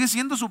respeto, sigue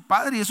siendo su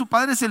Padre y es su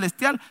Padre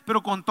celestial,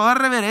 pero con toda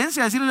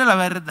reverencia, decirle la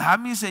verdad,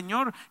 mi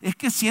Señor, es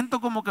que siento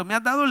como que me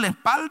has dado la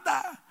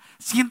espalda,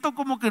 siento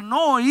como que no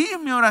oís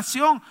mi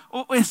oración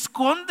o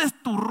escondes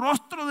tu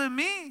rostro de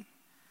mí.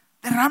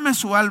 Derrame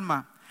su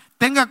alma,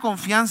 tenga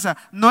confianza,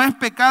 no es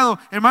pecado.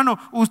 Hermano,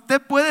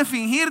 usted puede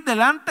fingir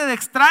delante de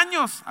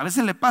extraños, a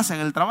veces le pasa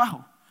en el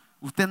trabajo,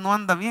 usted no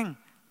anda bien,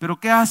 pero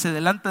 ¿qué hace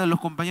delante de los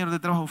compañeros de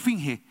trabajo?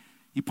 Finge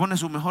y pone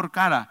su mejor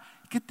cara.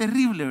 Qué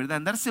terrible, ¿verdad?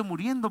 Andarse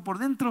muriendo por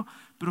dentro,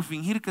 pero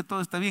fingir que todo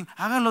está bien.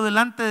 Hágalo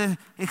delante de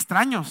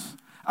extraños,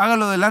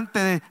 hágalo delante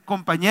de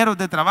compañeros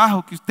de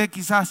trabajo que usted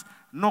quizás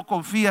no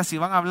confía si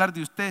van a hablar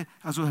de usted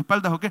a sus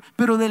espaldas o qué,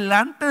 pero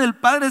delante del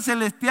Padre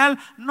Celestial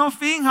no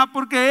finja,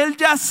 porque Él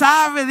ya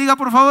sabe. Diga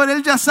por favor,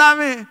 Él ya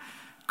sabe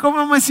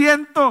cómo me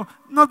siento.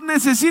 No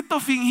necesito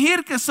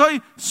fingir que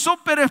soy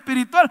súper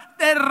espiritual.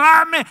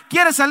 Derrame,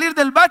 quiere salir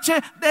del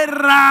bache,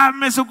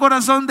 derrame su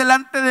corazón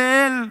delante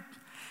de Él.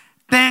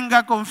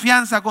 Tenga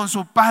confianza con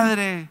su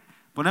Padre.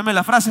 Poneme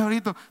la frase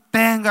ahorita.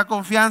 Tenga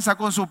confianza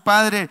con su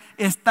Padre.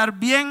 Estar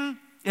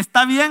bien,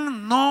 está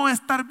bien, no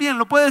estar bien.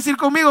 ¿Lo puede decir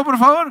conmigo, por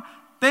favor?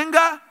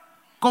 Tenga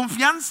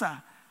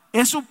confianza.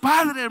 Es su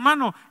Padre,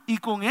 hermano. Y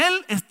con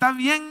Él está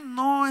bien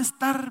no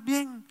estar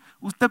bien.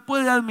 Usted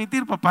puede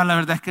admitir, papá, la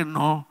verdad es que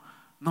no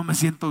me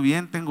siento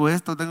bien. Tengo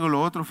esto, tengo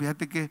lo otro.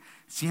 Fíjate que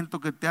siento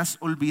que te has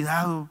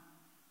olvidado.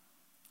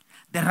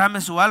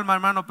 Derrame su alma,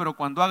 hermano, pero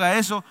cuando haga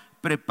eso,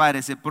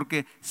 prepárese,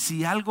 porque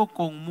si algo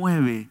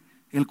conmueve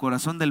el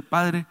corazón del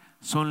Padre,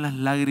 son las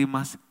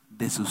lágrimas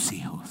de sus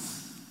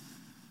hijos.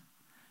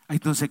 Hay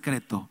un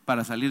secreto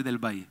para salir del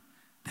valle: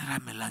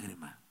 derrame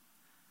lágrimas.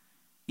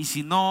 Y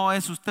si no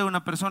es usted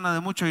una persona de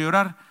mucho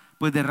llorar,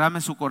 pues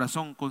derrame su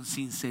corazón con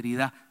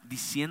sinceridad,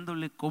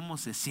 diciéndole cómo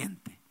se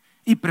siente.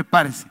 Y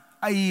prepárese,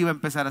 ahí va a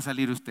empezar a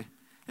salir usted.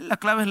 La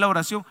clave es la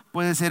oración.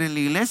 Puede ser en la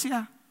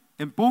iglesia,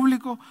 en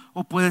público,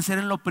 o puede ser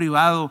en lo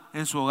privado,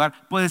 en su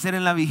hogar. Puede ser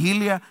en la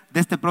vigilia de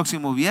este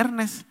próximo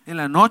viernes, en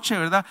la noche,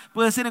 ¿verdad?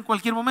 Puede ser en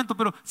cualquier momento,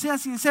 pero sea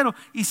sincero.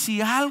 Y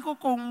si algo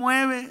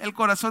conmueve el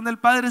corazón del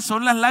Padre,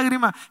 son las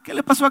lágrimas. ¿Qué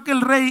le pasó a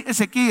aquel rey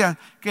Ezequías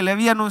que le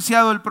había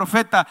anunciado el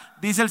profeta?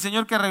 Dice el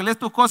Señor que arregles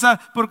tus cosas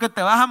porque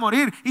te vas a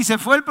morir. Y se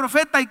fue el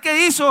profeta, ¿y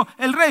qué hizo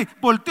el rey?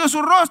 Volteó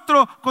su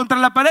rostro contra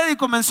la pared y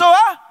comenzó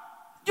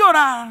a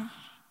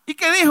llorar. ¿Y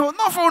qué dijo?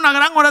 No fue una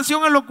gran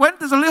oración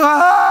elocuente, solo dijo: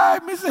 ay,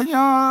 mi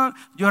Señor,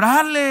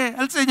 llorarle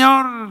al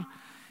Señor.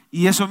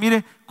 Y eso,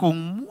 mire,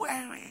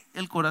 conmueve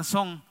el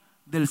corazón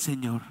del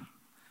Señor.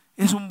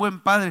 Es un buen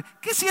padre.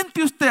 ¿Qué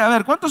siente usted? A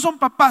ver, ¿cuántos son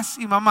papás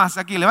y mamás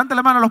aquí? Levanten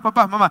la mano los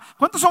papás, mamás.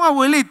 ¿Cuántos son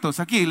abuelitos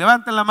aquí?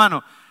 Levanten la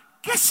mano.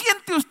 ¿Qué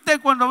siente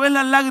usted cuando ves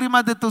las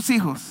lágrimas de tus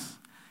hijos?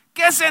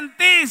 ¿Qué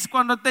sentís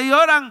cuando te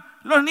lloran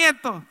los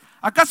nietos?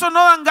 ¿Acaso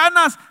no dan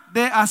ganas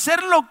de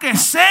hacer lo que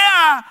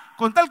sea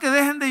con tal que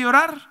dejen de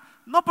llorar?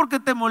 No porque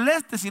te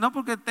moleste, sino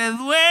porque te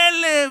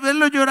duele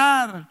verlo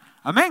llorar.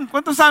 Amén.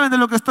 ¿Cuántos saben de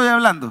lo que estoy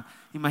hablando?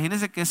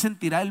 Imagínense qué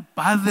sentirá el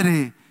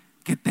Padre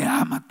que te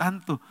ama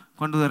tanto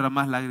cuando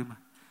derramas lágrimas.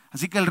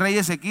 Así que el rey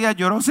Ezequías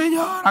lloró: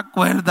 Señor,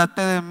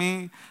 acuérdate de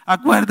mí,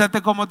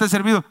 acuérdate cómo te he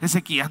servido.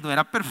 Ezequías no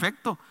era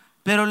perfecto,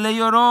 pero le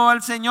lloró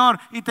al Señor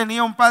y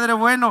tenía un Padre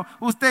bueno.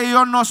 Usted y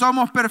yo no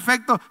somos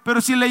perfectos, pero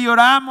si le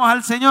lloramos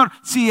al Señor,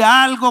 si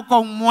algo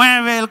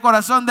conmueve el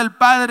corazón del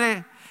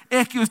Padre,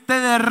 es que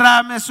usted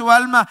derrame su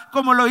alma,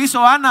 como lo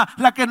hizo Ana,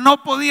 la que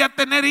no podía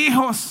tener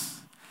hijos.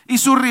 Y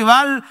su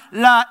rival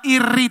la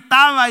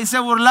irritaba y se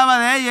burlaba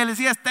de ella. Y le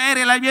decía: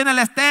 estéril, ahí viene el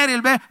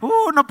estéril, ve,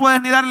 no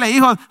puedes ni darle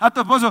hijos a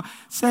tu esposo.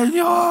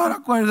 Señor,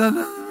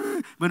 acuérdate.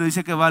 Bueno,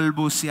 dice que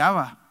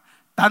balbuceaba.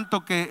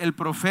 Tanto que el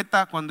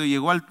profeta, cuando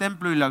llegó al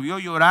templo y la vio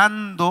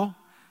llorando,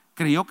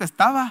 creyó que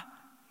estaba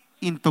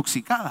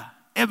intoxicada,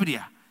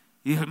 ebria.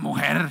 Y dijo: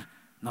 mujer,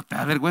 no te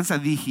da vergüenza,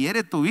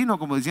 digiere tu vino,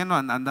 como diciendo: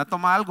 anda a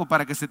tomar algo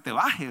para que se te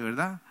baje,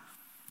 ¿verdad?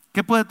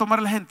 ¿Qué puede tomar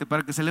la gente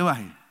para que se le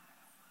baje?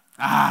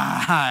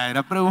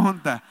 Era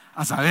pregunta.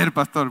 A saber,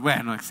 pastor.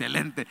 Bueno,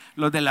 excelente.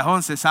 Los de las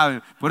 11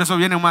 saben, por eso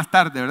vienen más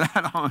tarde,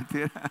 ¿verdad? No,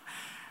 mentira.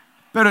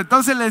 Pero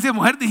entonces le decía: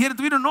 mujer, digiere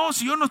tu vino. No,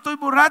 si yo no estoy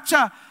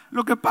borracha.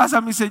 Lo que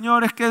pasa, mi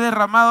Señor, es que he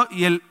derramado.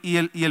 Y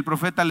el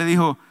profeta le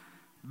dijo: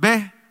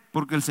 ve,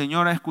 porque el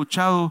Señor ha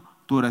escuchado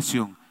tu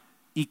oración.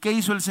 ¿Y qué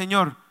hizo el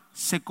Señor?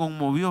 Se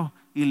conmovió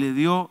y le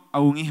dio a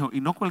un hijo.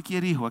 Y no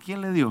cualquier hijo. ¿A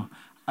quién le dio?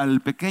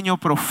 Al pequeño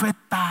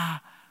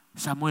profeta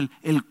Samuel,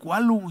 el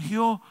cual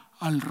ungió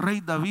al rey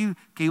David,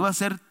 que iba a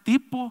ser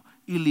tipo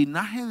y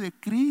linaje de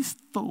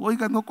Cristo.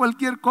 Oiga, no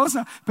cualquier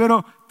cosa,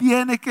 pero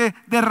tiene que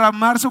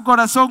derramar su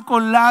corazón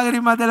con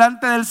lágrimas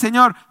delante del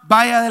Señor.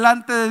 Vaya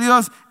delante de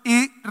Dios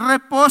y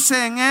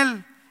repose en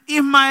Él.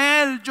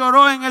 Ismael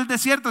lloró en el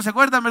desierto, ¿se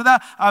acuerdan, verdad?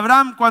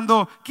 Abraham,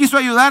 cuando quiso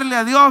ayudarle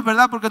a Dios,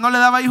 ¿verdad? Porque no le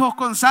daba hijos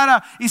con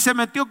Sara, y se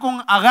metió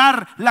con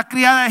Agar, la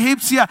criada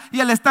egipcia, y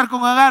al estar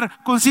con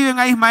Agar conciben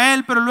a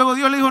Ismael. Pero luego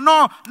Dios le dijo: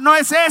 no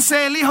es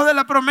ese el hijo de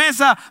la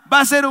promesa,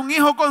 va a ser un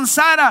hijo con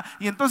Sara.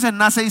 Y entonces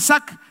nace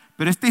Isaac.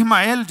 Pero este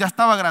Ismael ya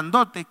estaba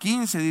grandote,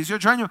 15,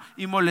 18 años,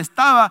 y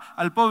molestaba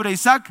al pobre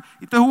Isaac.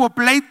 Entonces hubo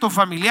pleito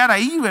familiar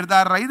ahí,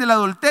 ¿verdad? A raíz del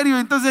adulterio.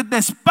 Entonces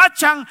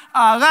despachan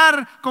a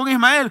Agar con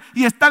Ismael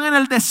y están en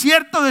el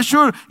desierto de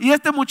Shur. Y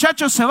este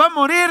muchacho se va a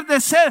morir de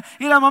sed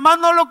y la mamá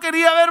no lo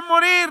quería ver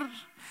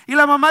morir. Y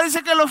la mamá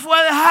dice que lo fue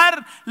a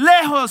dejar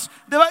lejos,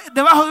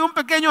 debajo de un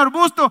pequeño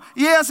arbusto,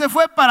 y ella se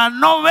fue para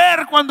no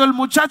ver cuando el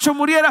muchacho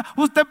muriera.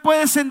 Usted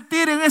puede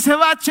sentir en ese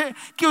bache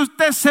que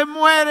usted se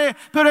muere,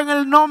 pero en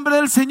el nombre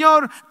del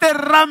Señor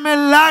derrame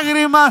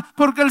lágrimas,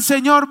 porque el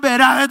Señor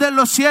verá desde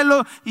los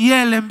cielos y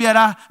Él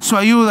enviará su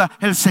ayuda.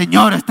 El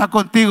Señor está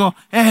contigo,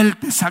 Él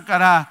te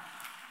sacará,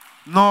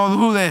 no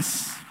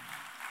dudes.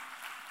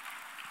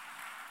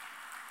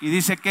 Y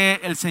dice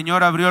que el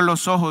Señor abrió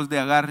los ojos de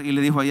Agar y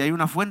le dijo: ahí hay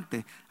una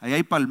fuente, ahí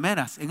hay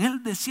palmeras. En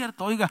el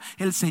desierto, oiga,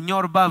 el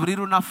Señor va a abrir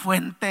una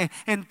fuente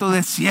en tu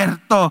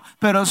desierto,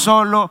 pero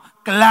solo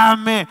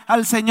clame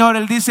al Señor.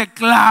 Él dice: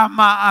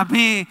 clama a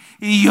mí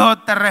y yo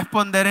te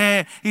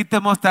responderé y te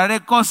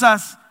mostraré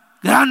cosas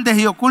grandes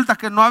y ocultas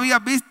que no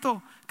habías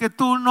visto, que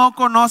tú no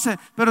conoces.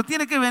 Pero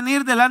tiene que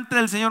venir delante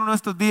del Señor en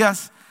estos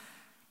días.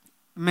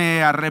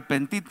 Me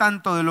arrepentí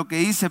tanto de lo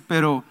que hice,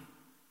 pero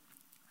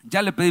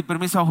ya le pedí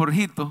permiso a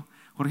Jorgito.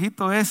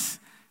 Jorgito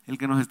es el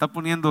que nos está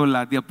poniendo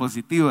las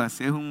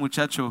diapositivas. Es un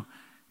muchacho,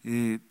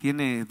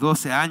 tiene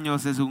 12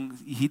 años, es un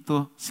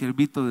hijito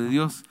siervito de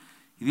Dios.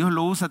 Y Dios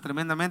lo usa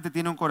tremendamente,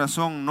 tiene un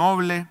corazón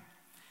noble.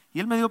 Y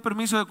él me dio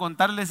permiso de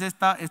contarles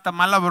esta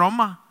mala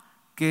broma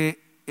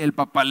que el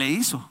papá le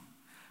hizo.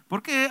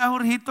 Porque a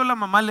Jorgito la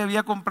mamá le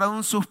había comprado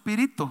un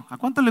suspirito. ¿A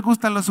cuánto le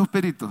gustan los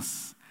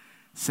suspiritos?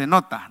 Se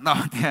nota, no.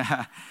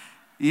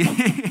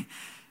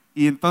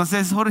 Y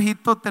entonces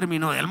Jorgito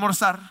terminó de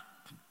almorzar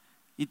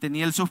y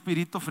tenía el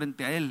suspirito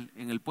frente a él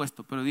en el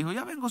puesto, pero dijo: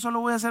 ya vengo, solo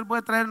voy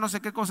a traer no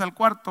sé qué cosa al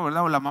cuarto,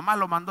 ¿verdad? O la mamá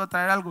lo mandó a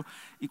traer algo.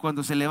 Y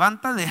cuando se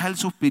levanta deja el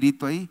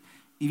suspirito ahí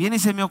Y viene y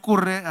se me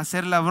ocurre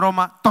hacer la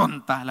broma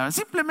tonta,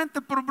 simplemente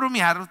por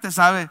bromear, usted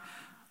sabe,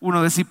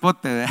 uno de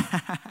cipote.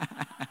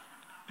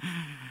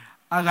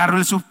 Agarro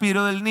el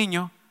suspiro del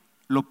niño,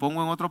 lo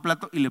pongo en otro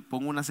plato y le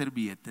pongo una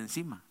servilleta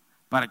encima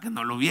para que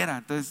no lo viera.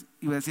 Entonces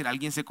iba a decir,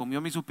 alguien se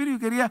comió mi suspiro, y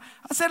quería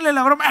hacerle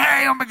la broma.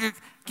 ¡Hey, hombre!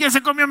 ¿Quién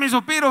se comió mi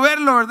suspiro?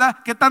 Verlo, ¿verdad?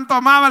 Que tanto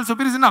amaba el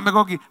suspiro. Y dice, no, me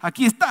coquí,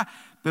 aquí está.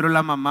 Pero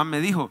la mamá me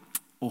dijo,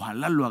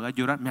 ojalá lo haga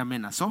llorar. Me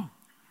amenazó.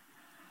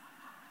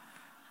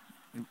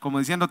 Como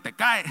diciendo, te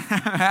cae.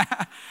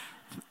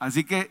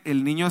 Así que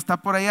el niño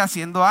está por ahí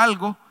haciendo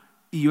algo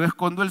y yo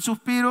escondo el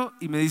suspiro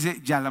y me dice,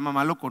 ya la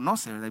mamá lo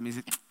conoce, ¿verdad? Y me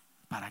dice,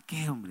 ¿para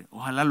qué, hombre?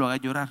 Ojalá lo haga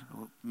llorar.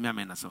 Me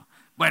amenazó.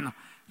 Bueno,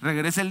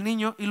 regresa el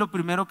niño y lo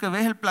primero que ve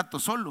es el plato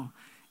solo.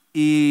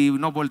 Y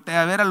nos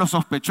voltea a ver a los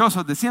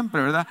sospechosos de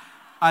siempre, ¿verdad?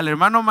 Al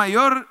hermano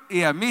mayor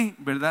y a mí,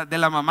 ¿verdad? De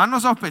la mamá no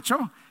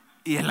sospechó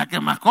y es la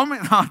que más come.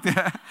 No,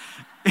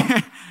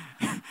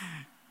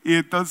 y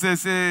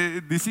entonces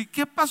dice,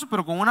 ¿qué pasó?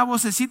 Pero con una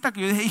vocecita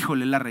que yo dije,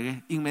 híjole, la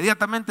regué.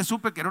 Inmediatamente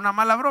supe que era una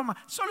mala broma.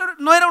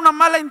 No era una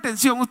mala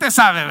intención, usted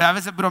sabe, ¿verdad? A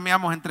veces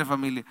bromeamos entre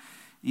familia.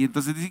 Y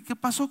entonces dice, ¿qué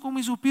pasó con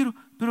mi suspiro?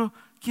 Pero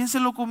 ¿quién se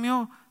lo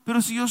comió?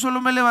 Pero si yo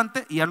solo me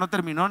levanté. Y ya no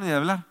terminó ni de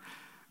hablar.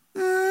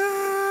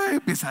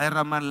 Empieza a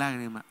derramar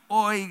lágrimas.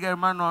 Oiga,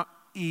 hermano,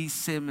 y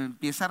se me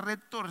empieza a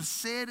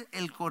retorcer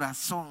el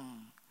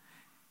corazón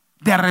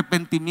de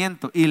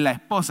arrepentimiento. Y la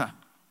esposa,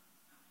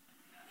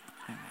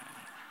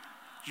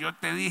 yo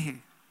te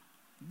dije,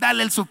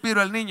 dale el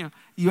suspiro al niño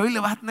y hoy le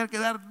vas a tener que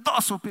dar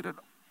 2 suspiros.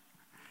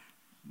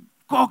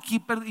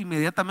 Coqui,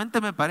 inmediatamente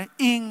me paré.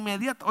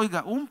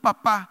 Oiga, un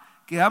papá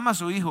que ama a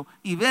su hijo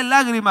y ve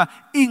lágrimas,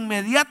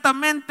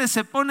 inmediatamente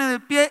se pone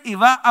de pie y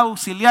va a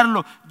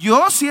auxiliarlo.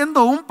 Yo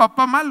siendo un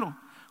papá malo,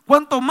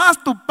 cuanto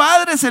más tu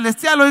Padre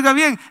Celestial, oiga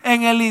bien,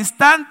 en el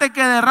instante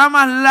que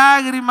derramas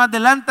lágrimas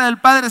delante del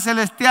Padre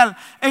Celestial,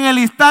 en el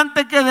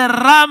instante que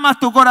derramas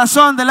tu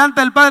corazón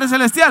delante del Padre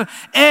Celestial,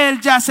 Él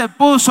ya se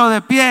puso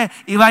de pie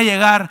y va a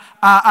llegar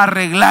a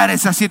arreglar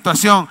esa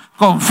situación.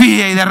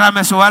 Confíe y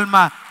derrame su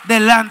alma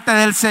delante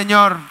del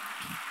Señor.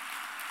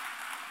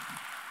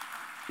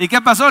 ¿Y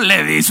qué pasó?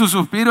 Le di su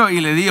suspiro y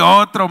le di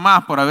otro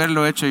más por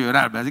haberlo hecho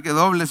llorar. Así que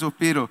doble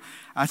suspiro.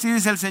 Así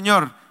dice el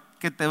Señor,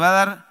 que te va a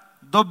dar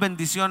 2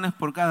 bendiciones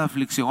por cada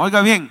aflicción. Oiga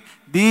bien,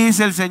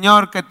 dice el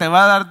Señor que te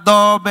va a dar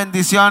 2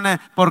 bendiciones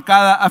por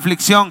cada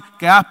aflicción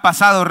que has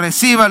pasado.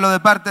 Recíbalo de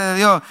parte de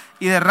Dios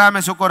y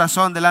derrame su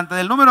corazón delante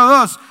del. Número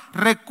 2,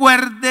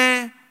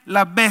 recuerde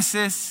las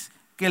veces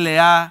que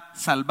le ha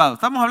salvado.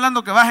 Estamos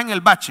hablando que vas en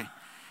el bache.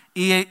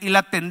 Y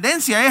la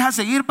tendencia es a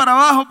seguir para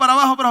abajo,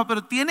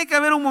 pero tiene que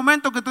haber un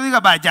momento que tú digas,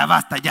 va, ya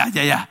basta,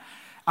 ya.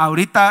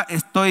 Ahorita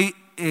estoy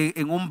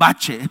en un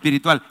bache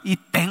espiritual y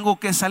tengo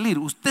que salir.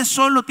 Usted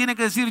solo tiene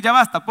que decir, ya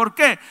basta. ¿Por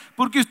qué?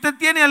 Porque usted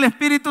tiene al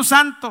Espíritu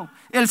Santo.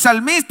 El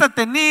salmista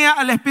tenía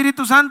al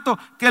Espíritu Santo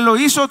que lo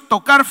hizo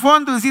tocar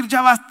fondo y decir,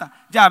 ya basta.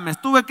 Ya me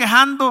estuve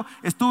quejando,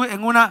 estuve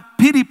en una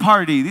pity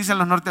party, dicen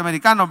los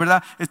norteamericanos,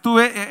 ¿verdad?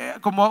 Estuve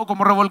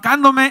como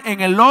revolcándome en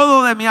el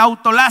lodo de mi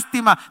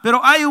autolástima.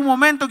 Pero hay un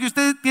momento que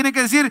usted tiene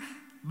que decir,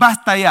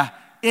 basta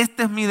ya,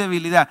 esta es mi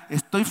debilidad,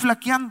 estoy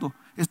flaqueando,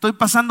 estoy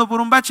pasando por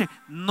un bache,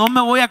 no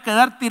me voy a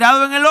quedar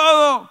tirado en el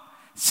lodo.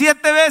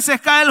 7 veces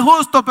cae el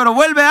justo, pero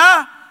vuelve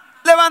a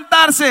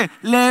levantarse.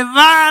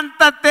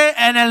 Levántate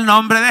en el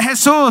nombre de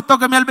Jesús.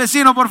 Tóqueme al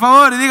vecino, por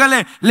favor, y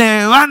dígale,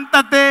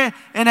 levántate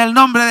en el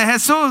nombre de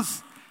Jesús.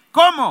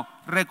 ¿Cómo?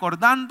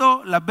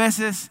 Recordando las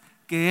veces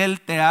que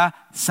Él te ha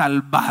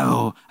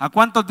salvado. ¿A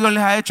cuántos Dios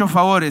les ha hecho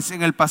favores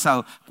en el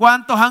pasado?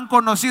 ¿Cuántos han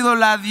conocido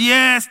la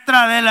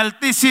diestra del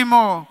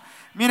Altísimo?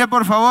 Mire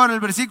por favor el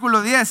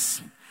versículo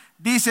 10.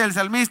 Dice el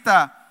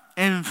salmista,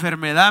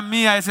 enfermedad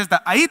mía es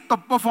esta. Ahí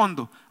topó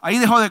fondo, ahí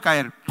dejó de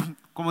caer.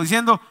 Como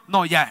diciendo,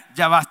 no, ya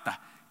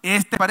basta.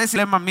 Este parece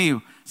el lema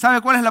mío.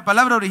 ¿Sabe cuál es la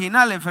palabra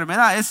original? La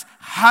enfermedad es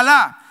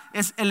jalá.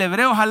 Es el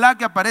hebreo jalá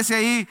que aparece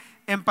ahí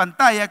en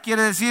pantalla.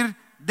 Quiere decir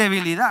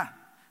debilidad.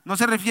 No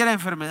se refiere a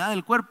enfermedad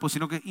del cuerpo,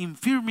 sino que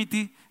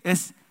infirmity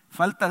es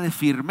falta de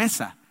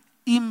firmeza.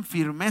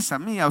 Infirmeza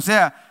mía, o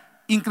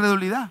sea,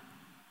 incredulidad.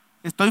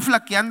 Estoy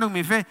flaqueando en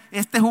mi fe.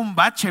 Este es un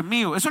bache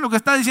mío. Eso es lo que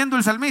está diciendo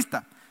el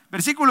salmista.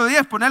 Versículo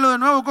 10, ponelo de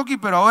nuevo, Coqui,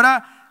 pero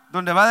ahora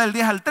donde va del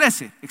 10 al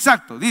 13.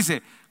 Exacto,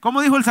 dice, ¿cómo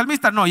dijo el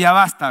salmista? No, ya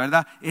basta,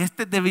 ¿verdad?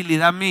 Esta es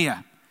debilidad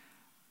mía.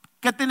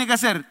 ¿Qué tiene que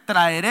hacer?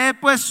 Traeré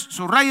pues,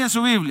 subraya en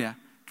su Biblia.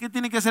 ¿Qué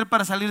tiene que hacer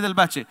para salir del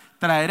bache?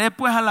 Traeré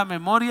pues a la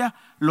memoria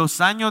los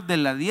años de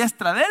la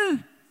diestra de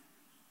Él.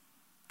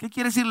 ¿Qué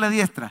quiere decir la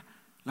diestra?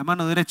 La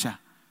mano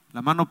derecha,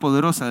 la mano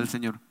poderosa del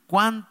Señor.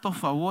 ¿Cuántos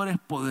favores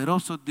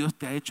poderosos Dios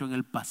te ha hecho en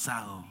el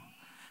pasado?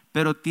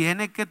 Pero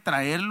tiene que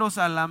traerlos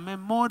a la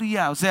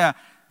memoria. O sea,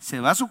 se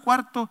va a su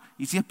cuarto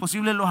y si es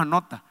posible los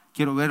anota.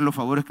 Quiero ver los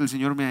favores que el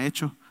Señor me ha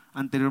hecho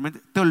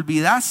anteriormente. Te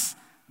olvidas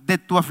de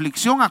tu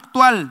aflicción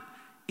actual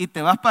y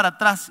te vas para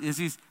atrás y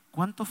decís,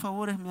 ¿cuántos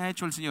favores me ha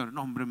hecho el Señor?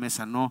 No, hombre, me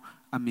sanó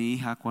a mi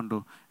hija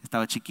cuando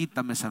estaba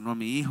chiquita, me sanó a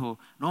mi hijo.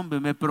 No, hombre,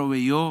 me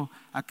proveyó.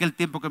 Aquel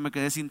tiempo que me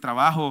quedé sin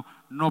trabajo,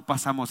 no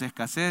pasamos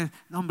escasez.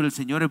 No, hombre, el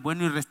Señor es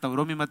bueno y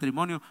restauró mi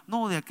matrimonio.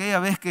 No, de aquella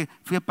vez que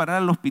fui a parar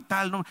al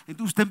hospital. No.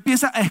 Entonces usted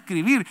empieza a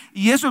escribir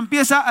y eso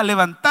empieza a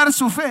levantar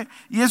su fe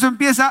y eso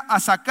empieza a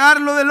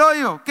sacarlo del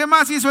hoyo. ¿Qué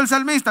más hizo el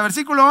salmista?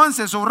 Versículo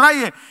 11,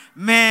 subraye: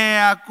 me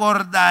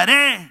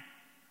acordaré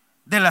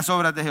de las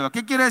obras de Jehová.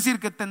 ¿Qué quiere decir?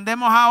 Que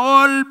tendemos a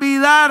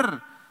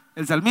olvidar.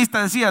 El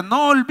salmista decía: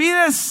 no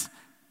olvides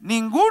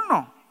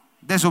ninguno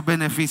de sus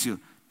beneficios.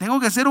 Tengo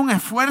que hacer un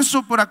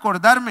esfuerzo por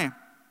acordarme.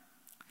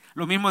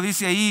 Lo mismo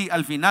dice ahí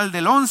al final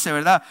del 11,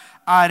 ¿verdad?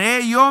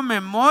 Haré yo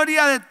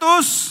memoria de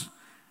tus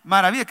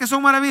maravillas. ¿Qué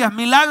son maravillas?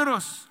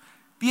 Milagros.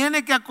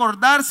 Tiene que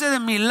acordarse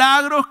de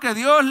milagros que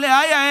Dios le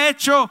haya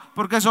hecho,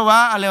 porque eso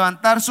va a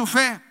levantar su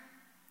fe.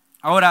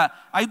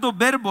 Ahora, hay dos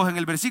verbos en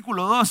el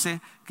versículo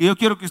 12 que yo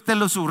quiero que usted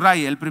los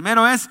subraye. El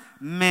primero es: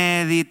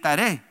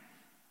 meditaré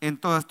en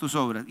todas tus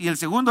obras. Y el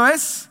segundo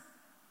es: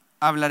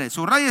 hablaré.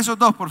 Subraye esos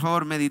dos, por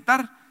favor: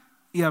 meditar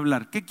y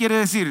hablar. ¿Qué quiere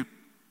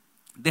decir?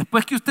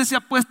 Después que usted se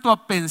ha puesto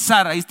a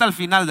pensar, ahí está al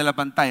final de la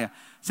pantalla,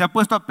 se ha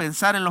puesto a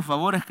pensar en los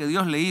favores que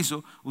Dios le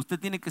hizo, usted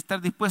tiene que estar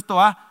dispuesto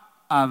a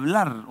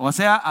hablar, o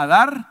sea, a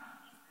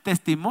dar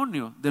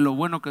testimonio de lo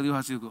bueno que Dios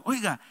ha sido.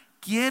 Oiga,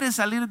 ¿quiere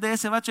salir de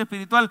ese bache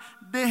espiritual?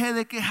 Deje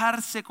de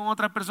quejarse con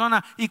otra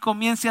persona y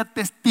comience a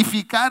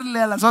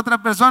testificarle a las otras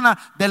personas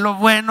de lo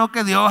bueno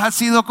que Dios ha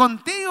sido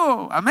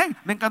contigo. Amén.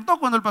 Me encantó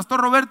cuando el pastor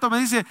Roberto me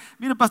dice: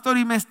 mire, pastor,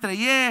 y me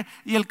estrellé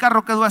y el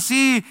carro quedó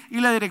así y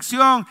la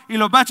dirección y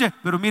los baches,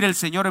 pero mire, el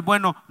Señor es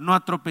bueno, no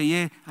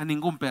atropellé a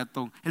ningún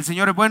peatón. El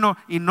Señor es bueno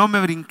y no me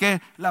brinqué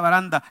la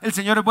baranda. El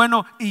Señor es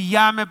bueno y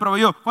ya me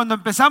proveyó. Cuando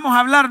empezamos a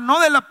hablar no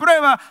de la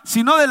prueba,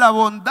 sino de la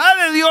bondad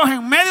de Dios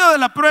en medio de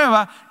la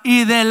prueba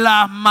y de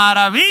las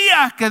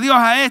maravillas que Dios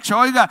ha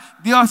hecho. Oiga,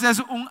 Dios es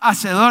un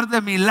hacedor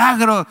de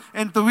milagros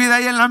en tu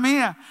vida y en la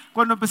mía.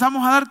 Cuando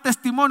empezamos a dar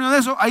testimonio de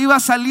eso, ahí va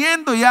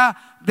saliendo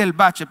ya del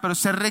bache. Pero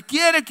se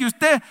requiere que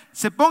usted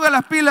se ponga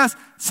las pilas,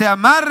 se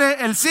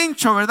amarre el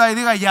cincho, ¿verdad? Y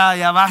diga: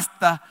 ya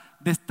basta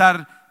de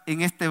estar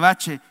en este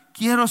bache.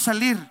 Quiero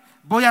salir,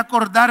 voy a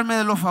acordarme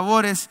de los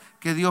favores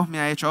que Dios me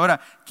ha hecho. Ahora,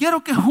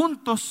 quiero que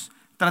juntos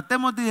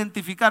tratemos de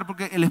identificar,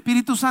 porque el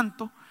Espíritu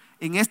Santo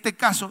en este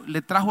caso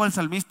le trajo al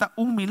salmista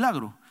un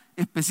milagro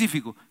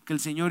específico que el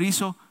Señor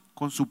hizo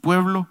con su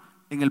pueblo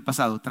en el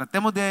pasado.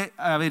 Tratemos de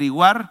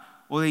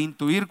averiguar o de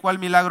intuir cuál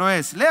milagro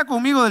es. Lea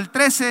conmigo del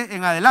 13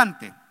 en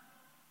adelante.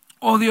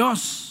 Oh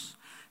Dios,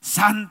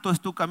 santo es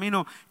tu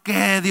camino.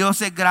 Que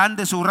Dios es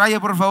grande. Subraye,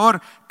 por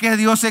favor, que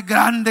Dios es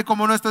grande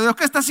como nuestro Dios.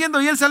 ¿Qué está haciendo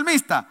ahí el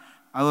salmista?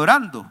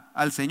 Adorando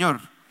al Señor,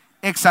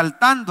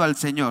 exaltando al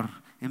Señor.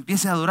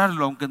 Empiece a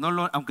adorarlo aunque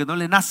no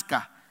le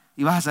nazca,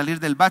 y vas a salir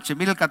del bache.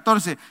 Mira el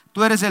 14: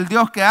 tú eres el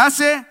Dios que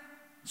hace,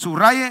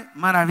 subraye,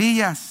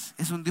 maravillas.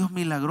 Es un Dios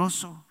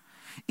milagroso.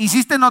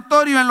 Hiciste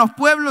notorio en los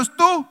pueblos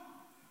tu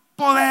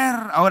poder.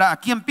 Ahora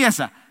aquí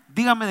empieza.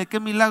 Dígame de qué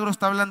milagro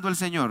está hablando el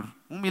Señor.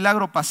 Un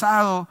milagro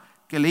pasado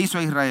que le hizo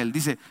a Israel.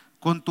 Dice: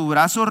 con tu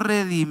brazo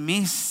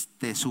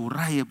redimiste.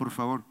 Subraye, por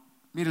favor.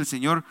 Mire, el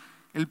Señor,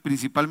 el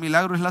principal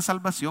milagro es la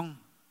salvación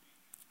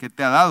que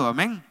te ha dado.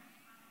 Amén.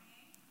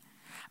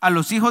 A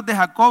los hijos de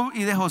Jacob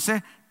y de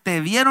José: te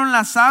vieron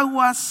las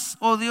aguas,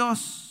 oh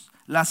Dios.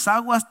 Las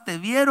aguas te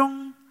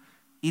vieron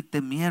y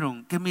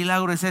temieron. ¿Qué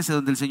milagro es ese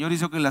donde el Señor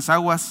hizo que las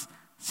aguas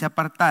se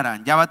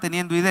apartaran? Ya va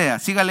teniendo idea.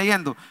 Siga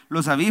leyendo.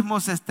 Los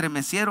abismos se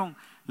estremecieron,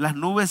 las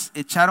nubes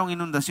echaron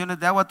inundaciones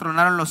de agua,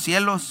 tronaron los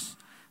cielos,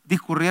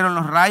 discurrieron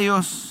los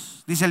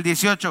rayos. Dice el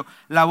 18: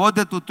 la voz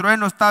de tu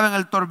trueno estaba en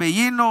el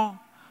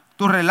torbellino,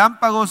 tus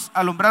relámpagos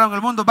alumbraron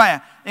el mundo.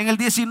 Vaya, en el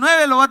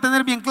 19 lo va a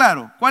tener bien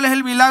claro. ¿Cuál es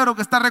el milagro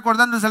que está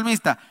recordando el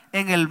salmista?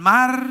 En el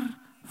mar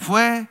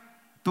fue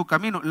tu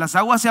camino. Las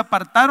aguas se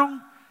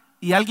apartaron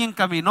y alguien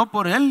caminó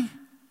por el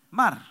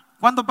mar.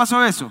 ¿Cuándo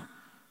pasó eso?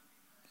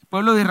 El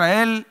pueblo de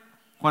Israel,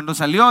 cuando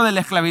salió de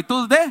la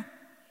esclavitud de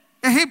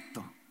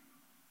Egipto.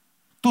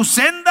 Tus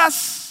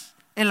sendas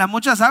en las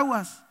muchas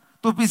aguas,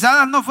 tus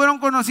pisadas no fueron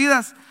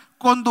conocidas.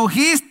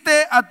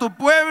 Condujiste a tu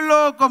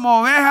pueblo como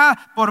oveja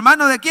por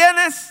mano de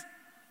 ¿quiénes?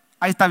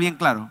 Ahí está bien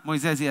claro.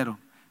 Moisés y Aarón.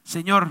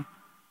 Señor,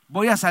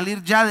 voy a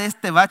salir ya de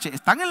este bache.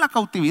 Están en la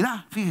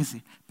cautividad,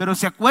 fíjese. Pero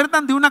se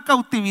acuerdan de una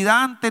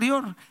cautividad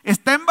anterior.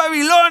 Está en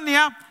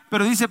Babilonia,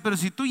 pero dice: pero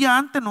si tú ya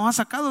antes nos has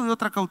sacado de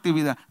otra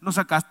cautividad, nos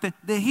sacaste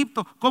de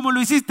Egipto. ¿Cómo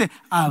lo hiciste?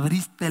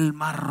 Abriste el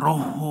mar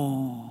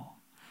rojo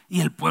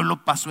y el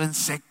pueblo pasó en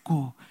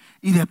seco.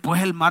 Y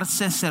después el mar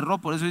se cerró.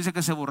 Por eso dice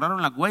que se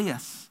borraron las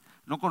huellas.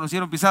 No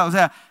conocieron pisadas. O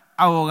sea,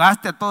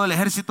 ahogaste a todo el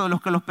ejército de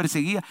los que los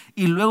perseguía.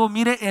 Y luego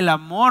mire el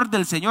amor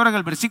del Señor en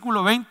el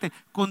versículo 20.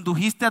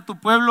 Condujiste a tu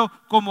pueblo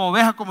como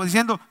oveja, como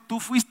diciendo: tú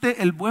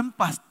fuiste el buen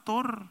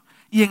pastor.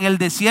 Y en el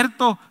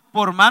desierto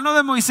por mano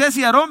de Moisés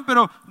y Aarón,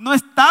 pero no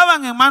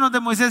estaban en manos de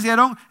Moisés y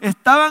Aarón,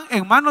 estaban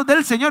en manos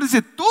del Señor.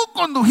 Dice: tú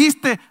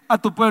condujiste a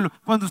tu pueblo.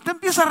 Cuando usted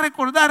empieza a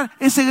recordar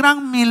ese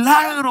gran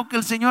milagro que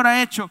el Señor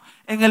ha hecho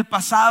en el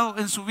pasado,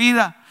 en su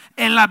vida,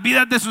 en las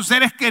vidas de sus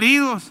seres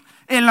queridos,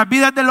 en las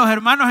vidas de los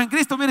hermanos en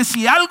Cristo. Mire,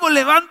 si algo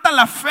levanta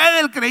la fe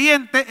del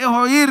creyente es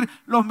oír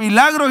los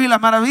milagros y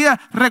las maravillas,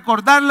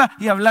 recordarlas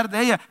y hablar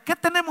de ellas. ¿Qué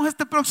tenemos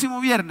este próximo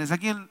viernes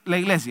aquí en la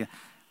iglesia?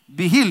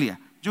 Vigilia.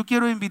 Yo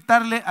quiero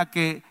invitarle a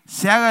que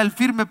se haga el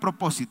firme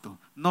propósito,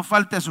 no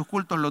falte a sus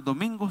cultos los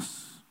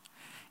domingos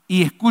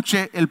y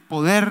escuche el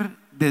poder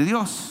de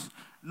Dios.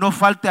 No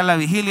falte a la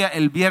vigilia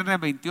el viernes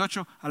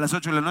 28 a las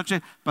 8 de la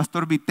noche.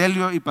 Pastor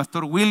Vitelio y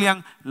Pastor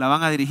William la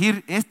van a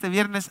dirigir este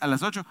viernes a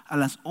las 8, a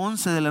las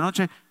 11 de la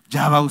noche.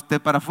 Ya va usted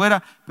para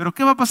afuera. Pero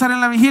 ¿qué va a pasar en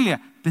la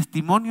vigilia?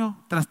 Testimonio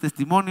tras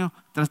testimonio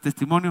tras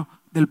testimonio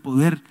del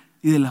poder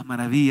y de las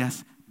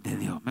maravillas de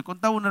Dios. Me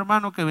contaba un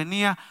hermano que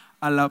venía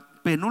a la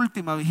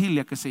penúltima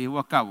vigilia que se llevó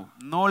a cabo,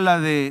 no la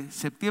de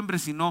septiembre,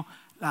 sino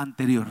la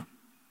anterior.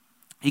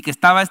 Y que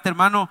estaba este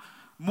hermano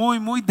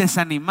muy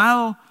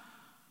desanimado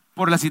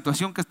por la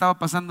situación que estaba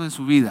pasando en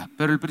su vida.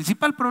 Pero el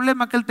principal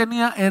problema que él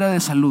tenía era de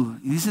salud.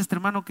 Y dice este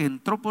hermano que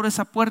entró por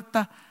esa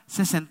puerta,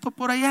 se sentó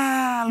por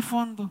allá al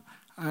fondo,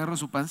 agarró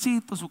su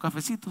pancito, su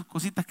cafecito,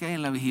 cositas que hay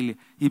en la vigilia,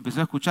 y empezó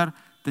a escuchar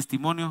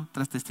testimonio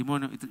tras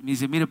testimonio. Y me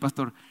dice, mire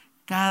pastor,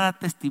 cada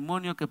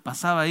testimonio que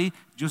pasaba ahí,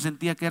 yo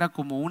sentía que era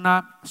como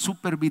una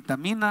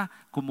supervitamina,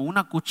 como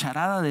una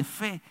cucharada de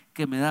fe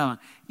que me daban.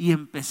 Y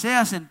empecé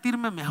a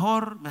sentirme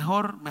mejor.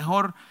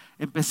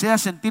 Empecé a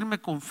sentirme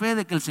con fe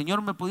de que el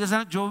Señor me podía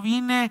sanar. Yo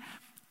vine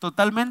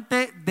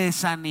totalmente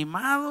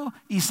desanimado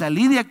y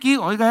salí de aquí,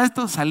 oiga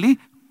esto, salí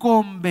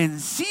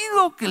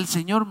convencido que el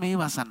Señor me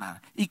iba a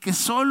sanar y que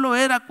solo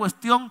era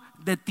cuestión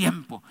de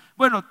tiempo.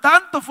 Bueno,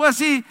 tanto fue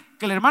así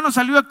que el hermano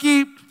salió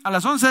aquí a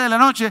las 11 de la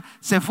noche,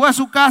 se fue a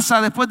su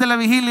casa después de la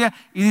vigilia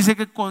y dice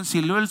que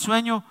concilió el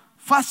sueño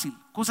fácil,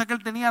 cosa que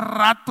él tenía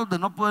ratos de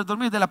no poder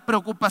dormir, de la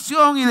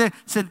preocupación y de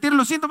sentir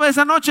los síntomas de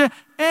esa noche.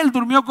 Él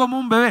durmió como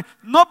un bebé,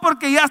 no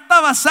porque ya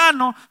estaba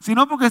sano,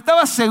 sino porque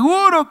estaba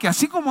seguro que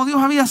así como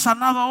Dios había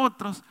sanado a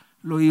otros,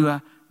 lo iba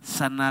a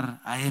sanar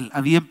a él.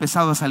 Había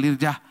empezado a salir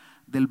ya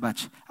del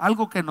bache.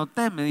 Algo que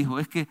noté, me dijo,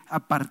 es que a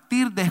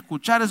partir de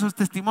escuchar esos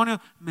testimonios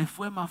me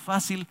fue más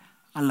fácil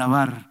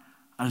alabar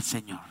al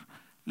Señor.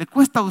 ¿Le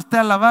cuesta a usted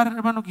alabar,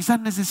 hermano? Quizás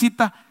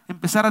necesita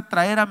empezar a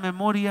traer a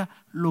memoria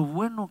lo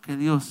bueno que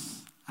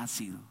Dios ha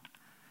sido.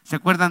 ¿Se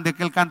acuerdan de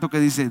aquel canto que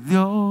dice,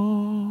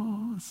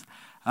 Dios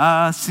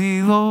ha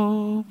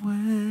sido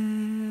bueno?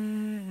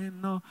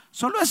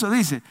 Solo eso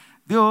dice,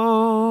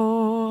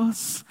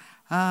 Dios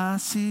ha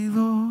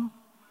sido.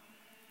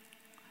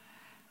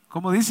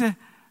 ¿Cómo dice?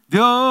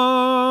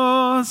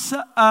 Dios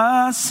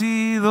ha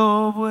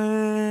sido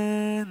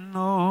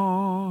bueno.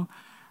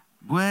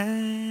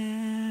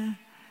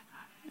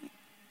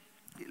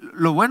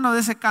 Lo bueno de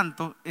ese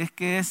canto es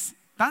que es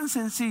tan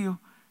sencillo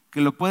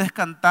que lo puedes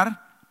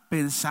cantar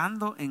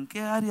pensando en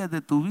qué áreas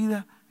de tu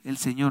vida el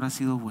Señor ha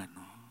sido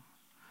bueno.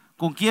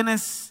 ¿Con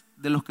quiénes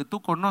de los que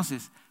tú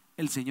conoces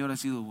el Señor ha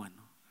sido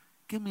bueno?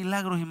 ¿Qué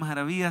milagros y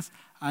maravillas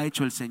ha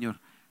hecho el Señor?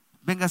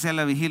 Véngase a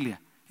la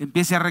vigilia,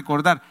 empiece a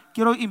recordar.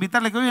 Quiero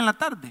invitarle que hoy en la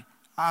tarde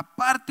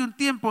aparte un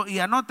tiempo y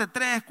anote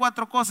 3,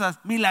 4 cosas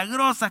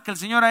milagrosas que el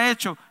Señor ha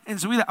hecho en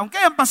su vida, aunque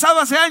hayan pasado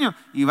hace años,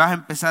 y vas a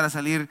empezar a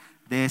salir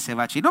de ese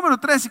bache. Y número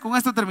 3, y con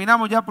esto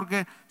terminamos ya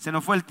porque se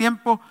nos fue el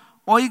tiempo,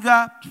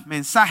 oiga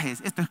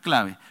mensajes, esto es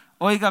clave,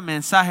 oiga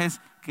mensajes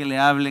que le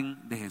hablen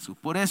de Jesús.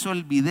 Por eso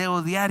el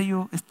video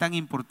diario es tan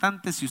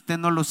importante. Si usted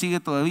no lo sigue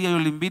todavía, yo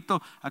le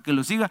invito a que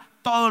lo siga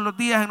todos los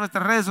días en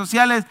nuestras redes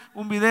sociales,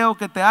 un video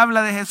que te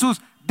habla de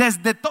Jesús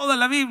desde toda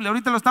la Biblia.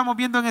 Ahorita lo estamos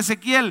viendo en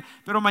Ezequiel,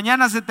 pero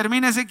mañana se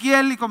termina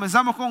Ezequiel y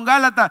comenzamos con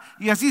Gálatas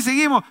y así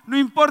seguimos. No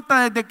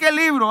importa desde qué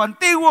libro,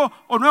 Antiguo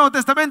o Nuevo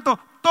Testamento,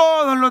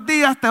 todos los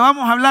días te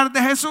vamos a hablar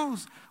de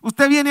Jesús.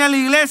 Usted viene a la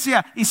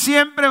iglesia y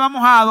siempre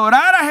vamos a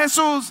adorar a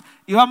Jesús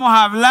y vamos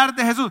a hablar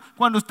de Jesús.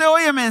 Cuando usted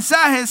oye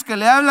mensajes que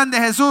le hablan de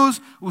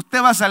Jesús,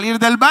 usted va a salir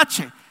del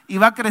bache y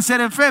va a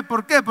crecer en fe.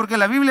 ¿Por qué? Porque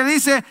la Biblia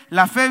dice,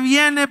 la fe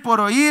viene por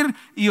oír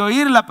y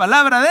oír la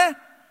palabra de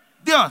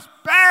Dios.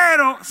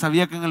 Pero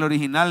sabía que en el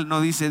original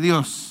no dice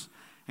Dios.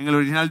 En el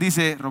original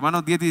dice,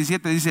 Romanos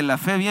 10:17 dice, la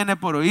fe viene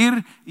por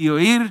oír y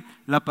oír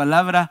la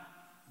palabra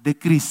de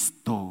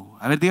Cristo.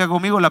 A ver, diga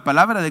conmigo, la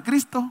palabra de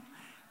Cristo.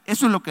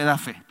 Eso es lo que da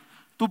fe.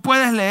 Tú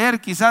puedes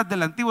leer quizás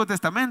del Antiguo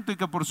Testamento y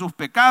que por sus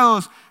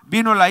pecados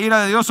vino la ira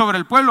de Dios sobre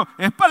el pueblo.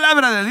 Es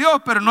palabra de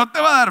Dios, pero no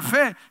te va a dar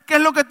fe. ¿Qué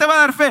es lo que te va a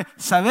dar fe?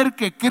 Saber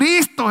que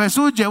Cristo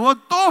Jesús llevó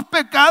tus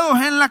pecados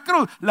en la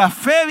cruz. La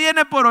fe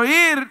viene por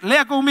oír.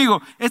 Lea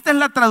conmigo. Esta es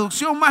la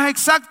traducción más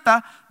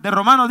exacta de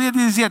Romanos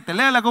 10:17.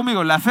 Léala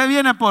conmigo. La fe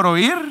viene por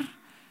oír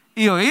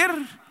y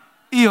oír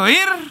y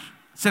oír.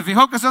 ¿Se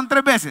fijó que son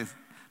 3 veces?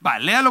 Va,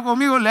 léalo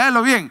conmigo,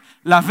 léalo bien.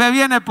 La fe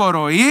viene por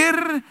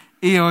oír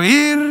y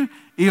oír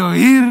y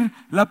oír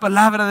la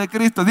palabra de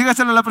Cristo.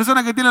 Dígaselo a la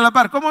persona que tiene a la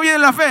par. ¿Cómo viene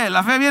la fe?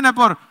 La fe viene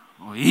por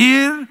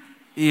oír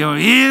y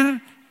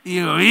oír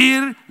y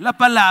oír la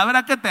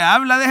palabra que te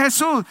habla de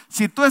Jesús.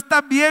 Si tú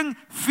estás bien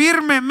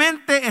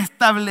firmemente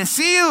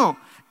establecido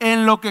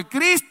en lo que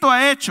Cristo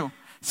ha hecho,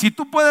 si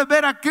tú puedes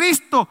ver a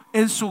Cristo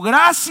en su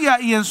gracia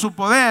y en su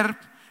poder,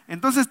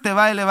 entonces te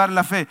va a elevar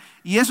la fe.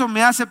 Y eso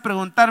me hace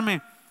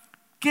preguntarme,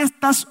 ¿Qué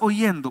estás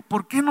oyendo?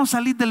 ¿Por qué no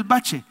salís del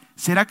bache?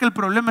 ¿Será que el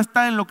problema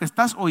está en lo que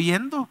estás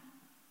oyendo?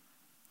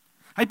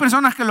 Hay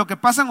personas que lo que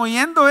pasan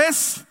oyendo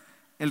es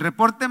el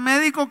reporte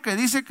médico que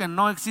dice que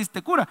no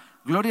existe cura.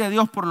 Gloria a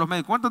Dios por los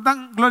médicos. ¿Cuántos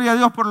dan gloria a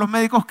Dios por los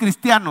médicos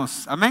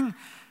cristianos? Amén.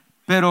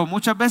 Pero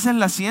muchas veces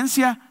la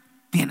ciencia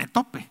tiene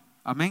tope.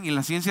 Amén. Y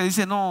la ciencia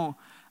dice, no,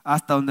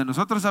 hasta donde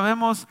nosotros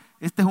sabemos,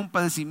 este es un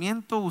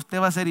padecimiento,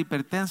 usted va a ser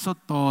hipertenso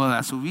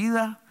toda su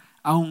vida,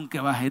 aunque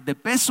baje de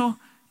peso.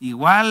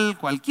 Igual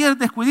cualquier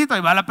descuidito, ahí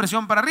va la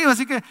presión para arriba,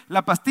 así que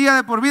la pastilla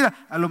de por vida.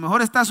 A lo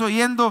mejor estás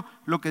oyendo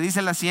lo que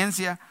dice la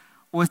ciencia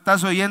o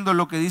estás oyendo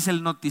lo que dice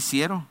el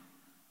noticiero,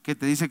 que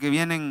te dice que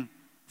vienen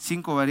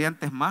 5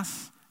 variantes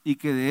más y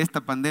que de esta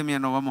pandemia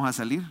no vamos a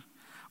salir.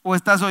 O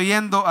estás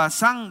oyendo a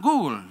San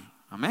Google,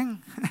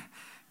 amén,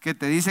 que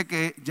te dice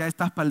que ya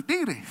estás para el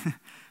tigre,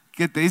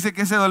 que te dice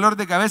que ese dolor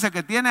de cabeza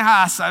que tienes,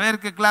 a saber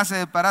qué clase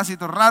de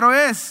parásito raro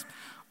es.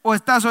 O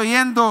estás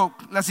oyendo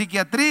la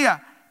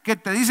psiquiatría, que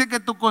te dice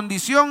que tu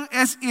condición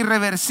es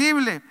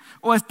irreversible,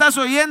 o estás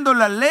oyendo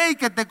la ley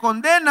que te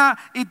condena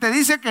y te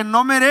dice que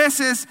no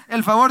mereces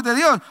el favor de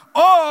Dios,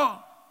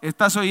 o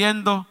estás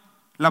oyendo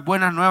las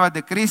buenas nuevas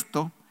de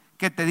Cristo,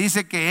 que te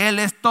dice que Él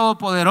es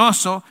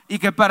todopoderoso y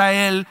que para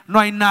Él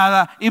no hay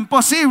nada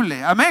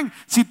imposible. Amén.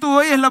 Si tú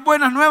oyes las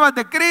buenas nuevas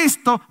de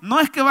Cristo, no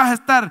es que vas a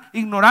estar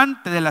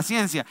ignorante de la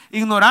ciencia,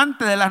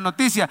 ignorante de las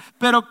noticias,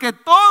 pero que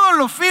todo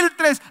lo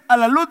filtres a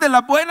la luz de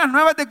las buenas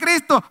nuevas de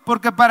Cristo,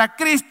 porque para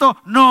Cristo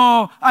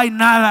no hay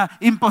nada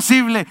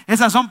imposible.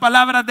 Esas son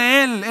palabras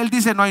de Él. Él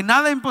dice, no hay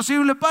nada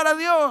imposible para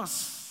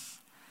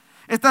Dios.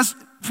 Estás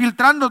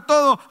filtrando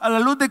todo a la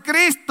luz de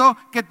Cristo,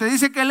 que te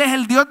dice que Él es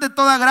el Dios de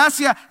toda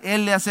gracia.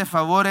 Él le hace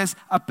favores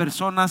a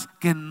personas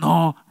que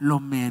no lo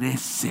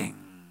merecen.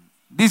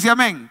 Dice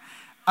amén.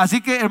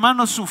 Así que,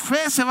 hermanos, su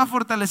fe se va a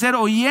fortalecer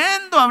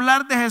oyendo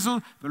hablar de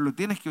Jesús, pero lo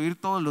tienes que oír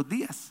todos los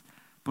días,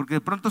 porque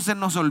de pronto se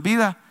nos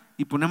olvida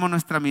y ponemos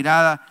nuestra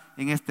mirada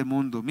en este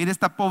mundo. Mire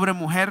esta pobre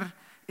mujer,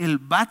 el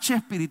bache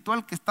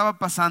espiritual que estaba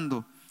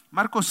pasando.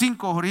 Marcos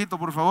 5, Jorgito,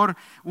 por favor.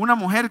 Una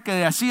mujer que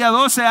de hacía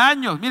 12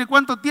 años, mire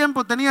cuánto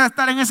tiempo tenía de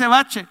estar en ese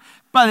bache,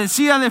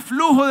 padecía de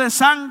flujo de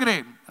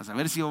sangre, a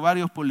saber si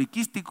ovarios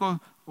poliquísticos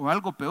o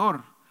algo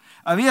peor.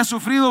 Había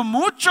sufrido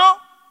mucho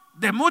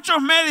de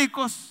muchos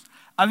médicos,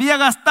 había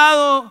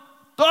gastado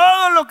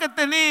todo lo que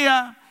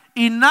tenía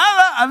y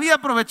nada había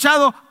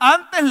aprovechado,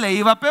 antes le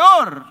iba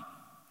peor.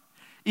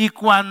 Y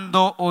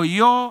cuando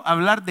oyó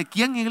hablar de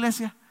quién,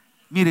 iglesia,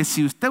 mire,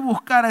 si usted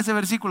buscara ese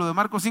versículo de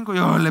Marcos 5,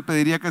 yo le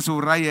pediría que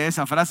subraye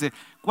esa frase.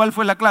 ¿Cuál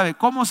fue la clave?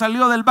 ¿Cómo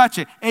salió del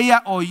bache?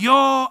 Ella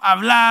oyó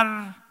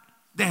hablar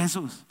de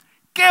Jesús.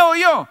 ¿Qué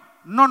oyó?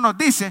 No nos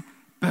dice,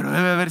 pero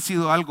debe haber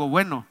sido algo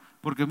bueno,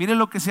 porque mire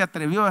lo que se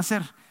atrevió a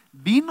hacer.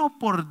 Vino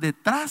por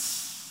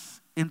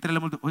detrás entre la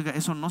multitud. Oiga,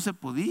 eso no se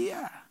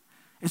podía.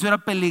 Eso era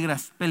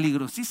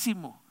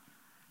peligrosísimo,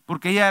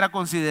 porque ella era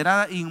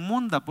considerada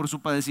inmunda por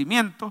su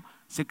padecimiento.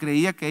 Se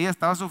creía que ella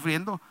estaba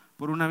sufriendo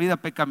por una vida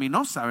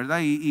pecaminosa, ¿verdad?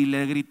 Y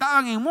le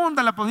gritaban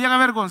inmunda, la podían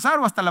avergonzar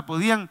o hasta la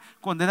podían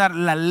condenar.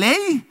 La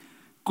ley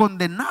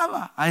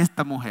condenaba a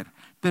esta mujer,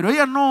 pero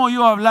ella no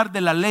oyó hablar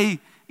de la ley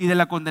y de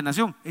la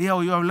condenación. Ella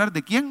oyó hablar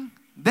 ¿de quién?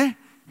 De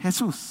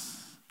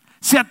Jesús.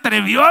 Se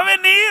atrevió a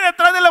venir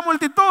detrás de la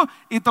multitud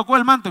y tocó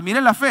el manto. Y mire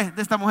la fe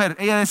de esta mujer.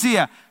 Ella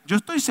decía, yo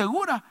estoy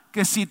segura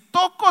que si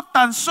toco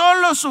tan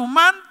solo su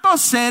manto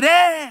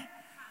seré.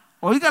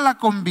 Oiga la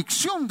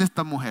convicción de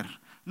esta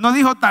mujer. No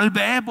dijo, tal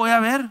vez voy a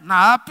ver,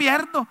 nada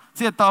pierdo.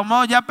 Si de todos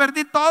modos ya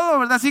perdí todo,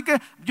 ¿verdad? Así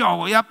que yo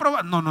voy a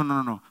probar. No.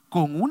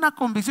 Con una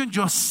convicción,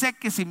 yo sé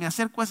que si me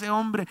acerco a ese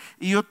hombre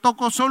y yo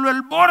toco solo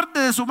el borde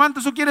de su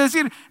manto, eso quiere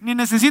decir, ni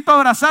necesito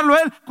abrazarlo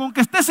a él, con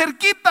que esté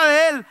cerquita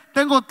de él,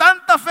 tengo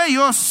tanta fe,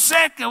 yo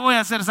sé que voy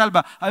a ser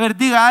salva. A ver,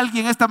 diga a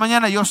alguien esta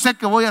mañana, yo sé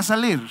que voy a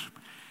salir.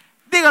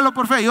 Dígalo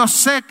por fe, yo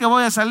sé que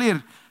voy a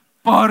salir,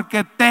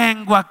 porque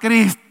tengo a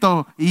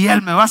Cristo y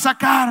Él me va a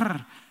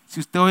sacar. Si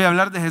usted oye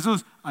hablar de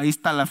Jesús, ahí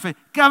está la fe.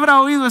 ¿Qué habrá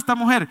oído esta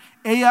mujer?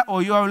 Ella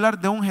oyó hablar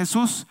de un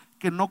Jesús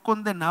que no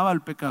condenaba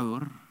al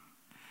pecador.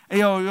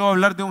 Ella oyó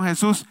hablar de un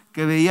Jesús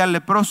que veía al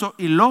leproso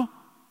y lo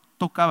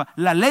tocaba.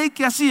 La ley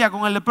que hacía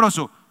con el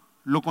leproso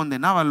lo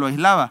condenaba, lo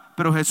aislaba,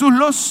 pero Jesús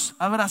los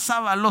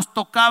abrazaba, los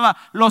tocaba,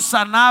 los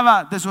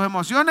sanaba de sus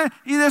emociones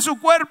y de su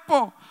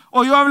cuerpo.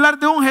 Oyó hablar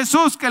de un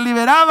Jesús que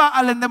liberaba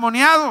al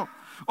endemoniado.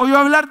 Oyó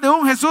hablar de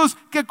un Jesús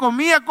que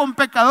comía con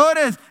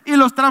pecadores y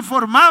los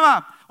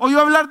transformaba. Oyó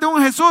hablar de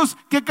un Jesús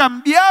que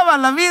cambiaba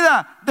la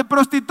vida de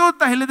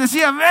prostitutas y les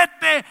decía,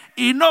 vete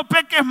y no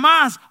peques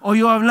más.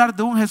 Oyó hablar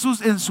de un Jesús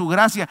en su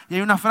gracia. Y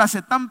hay una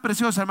frase tan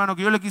preciosa, hermano,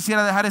 que yo le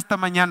quisiera dejar esta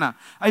mañana.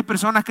 Hay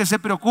personas que se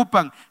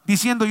preocupan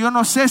diciendo, yo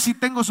no sé si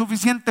tengo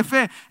suficiente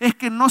fe. Es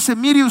que no se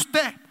mire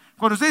usted.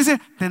 Cuando usted dice,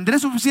 tendré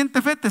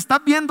suficiente fe, te estás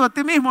viendo a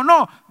ti mismo.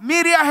 No,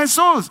 mire a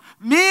Jesús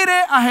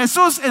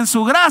en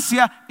su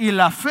gracia y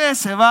la fe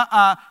se va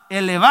a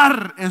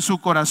elevar en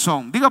su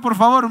corazón. Diga por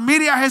favor,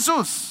 mire a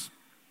Jesús.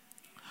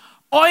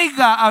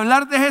 Oiga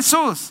hablar de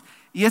Jesús.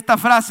 Y esta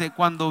frase,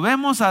 cuando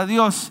vemos a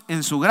Dios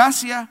en su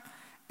gracia,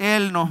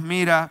 Él nos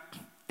mira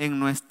en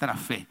nuestra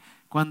fe.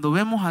 Cuando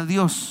vemos a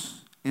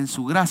Dios en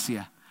su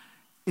gracia,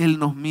 Él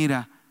nos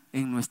mira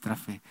en nuestra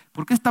fe.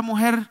 Porque esta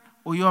mujer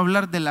oyó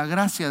hablar de la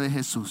gracia de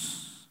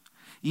Jesús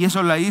y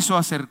eso la hizo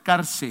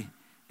acercarse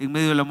en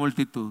medio de la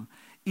multitud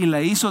y la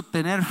hizo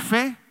tener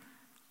fe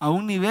a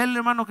un nivel,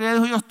 hermano, que ella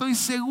dijo: yo estoy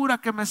segura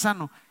que me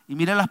sano. Y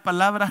mira las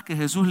palabras que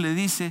Jesús le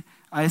dice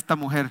a esta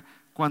mujer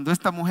cuando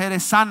esta mujer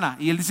es sana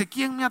y Él dice: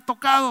 ¿quién me ha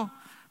tocado?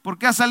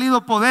 Porque ha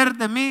salido poder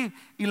de mí.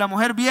 Y la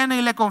mujer viene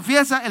y le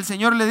confiesa. El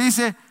Señor le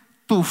dice: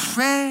 tu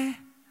fe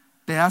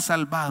te ha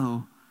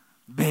salvado,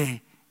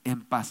 ve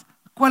en paz.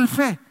 ¿Cuál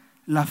fe?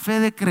 La fe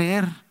de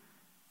creer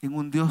en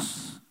un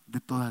Dios de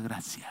toda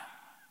gracia.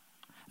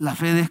 La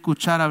fe de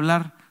escuchar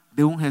hablar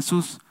de un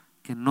Jesús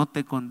que no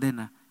te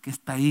condena, que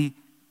está ahí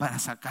para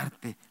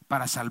sacarte,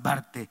 para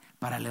salvarte,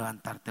 para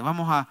levantarte.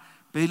 Vamos a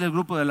pedirle al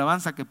grupo de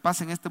alabanza que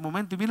pase en este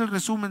momento y mira el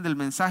resumen del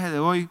mensaje de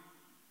hoy.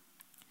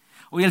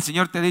 Hoy el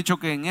Señor te ha dicho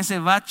que en ese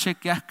bache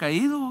que has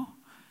caído,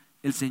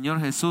 el Señor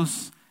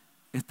Jesús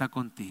está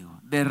contigo.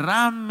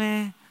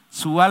 Derrame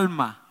su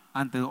alma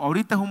ante Dios.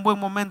 Ahorita es un buen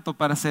momento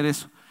para hacer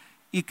eso.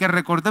 Y que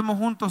recordemos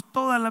juntos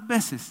todas las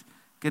veces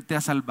que te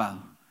ha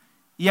salvado.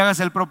 Y hagas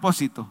el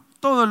propósito,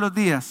 todos los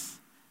días,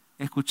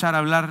 escuchar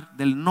hablar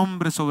del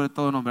nombre sobre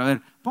todo nombre. A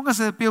ver,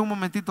 póngase de pie un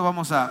momentito,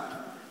 vamos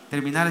a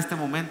terminar este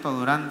momento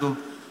adorando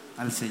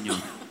al Señor.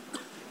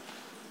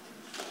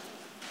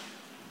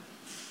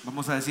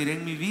 Vamos a decir: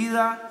 en mi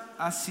vida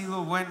ha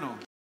sido bueno.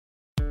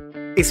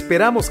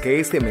 Esperamos que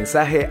este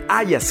mensaje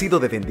haya sido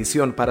de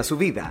bendición para su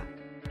vida.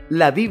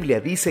 La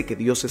Biblia dice que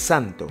Dios es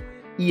santo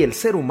y el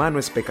ser humano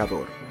es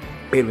pecador,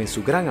 pero en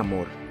su gran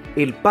amor,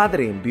 el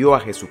Padre envió a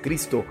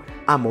Jesucristo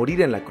a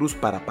morir en la cruz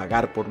para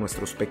pagar por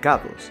nuestros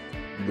pecados.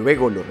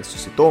 Luego lo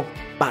resucitó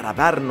para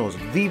darnos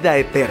vida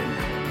eterna.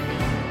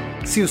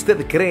 Si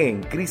usted cree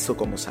en Cristo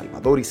como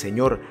Salvador y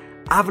Señor,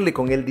 hable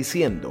con Él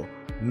diciendo: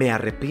 me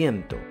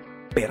arrepiento,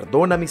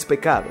 perdona mis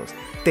pecados,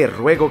 te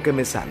ruego que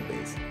me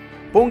salves.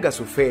 Ponga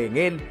su fe en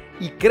Él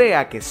y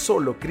crea que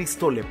solo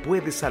Cristo le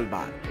puede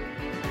salvar.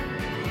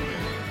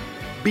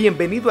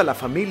 Bienvenido a la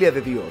familia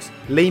de Dios.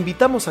 Le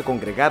invitamos a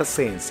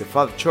congregarse en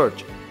Cephal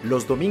Church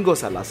los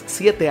domingos a las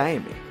 7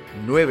 a.m.,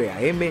 9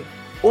 a.m.,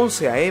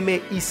 11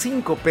 a.m. y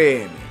 5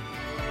 p.m.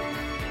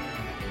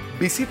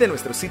 Visite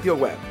nuestro sitio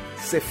web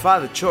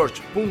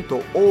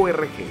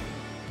cephadchurch.org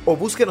o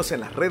búsquenos en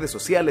las redes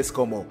sociales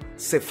como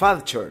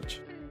Cephal Church.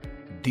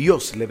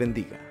 Dios le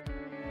bendiga.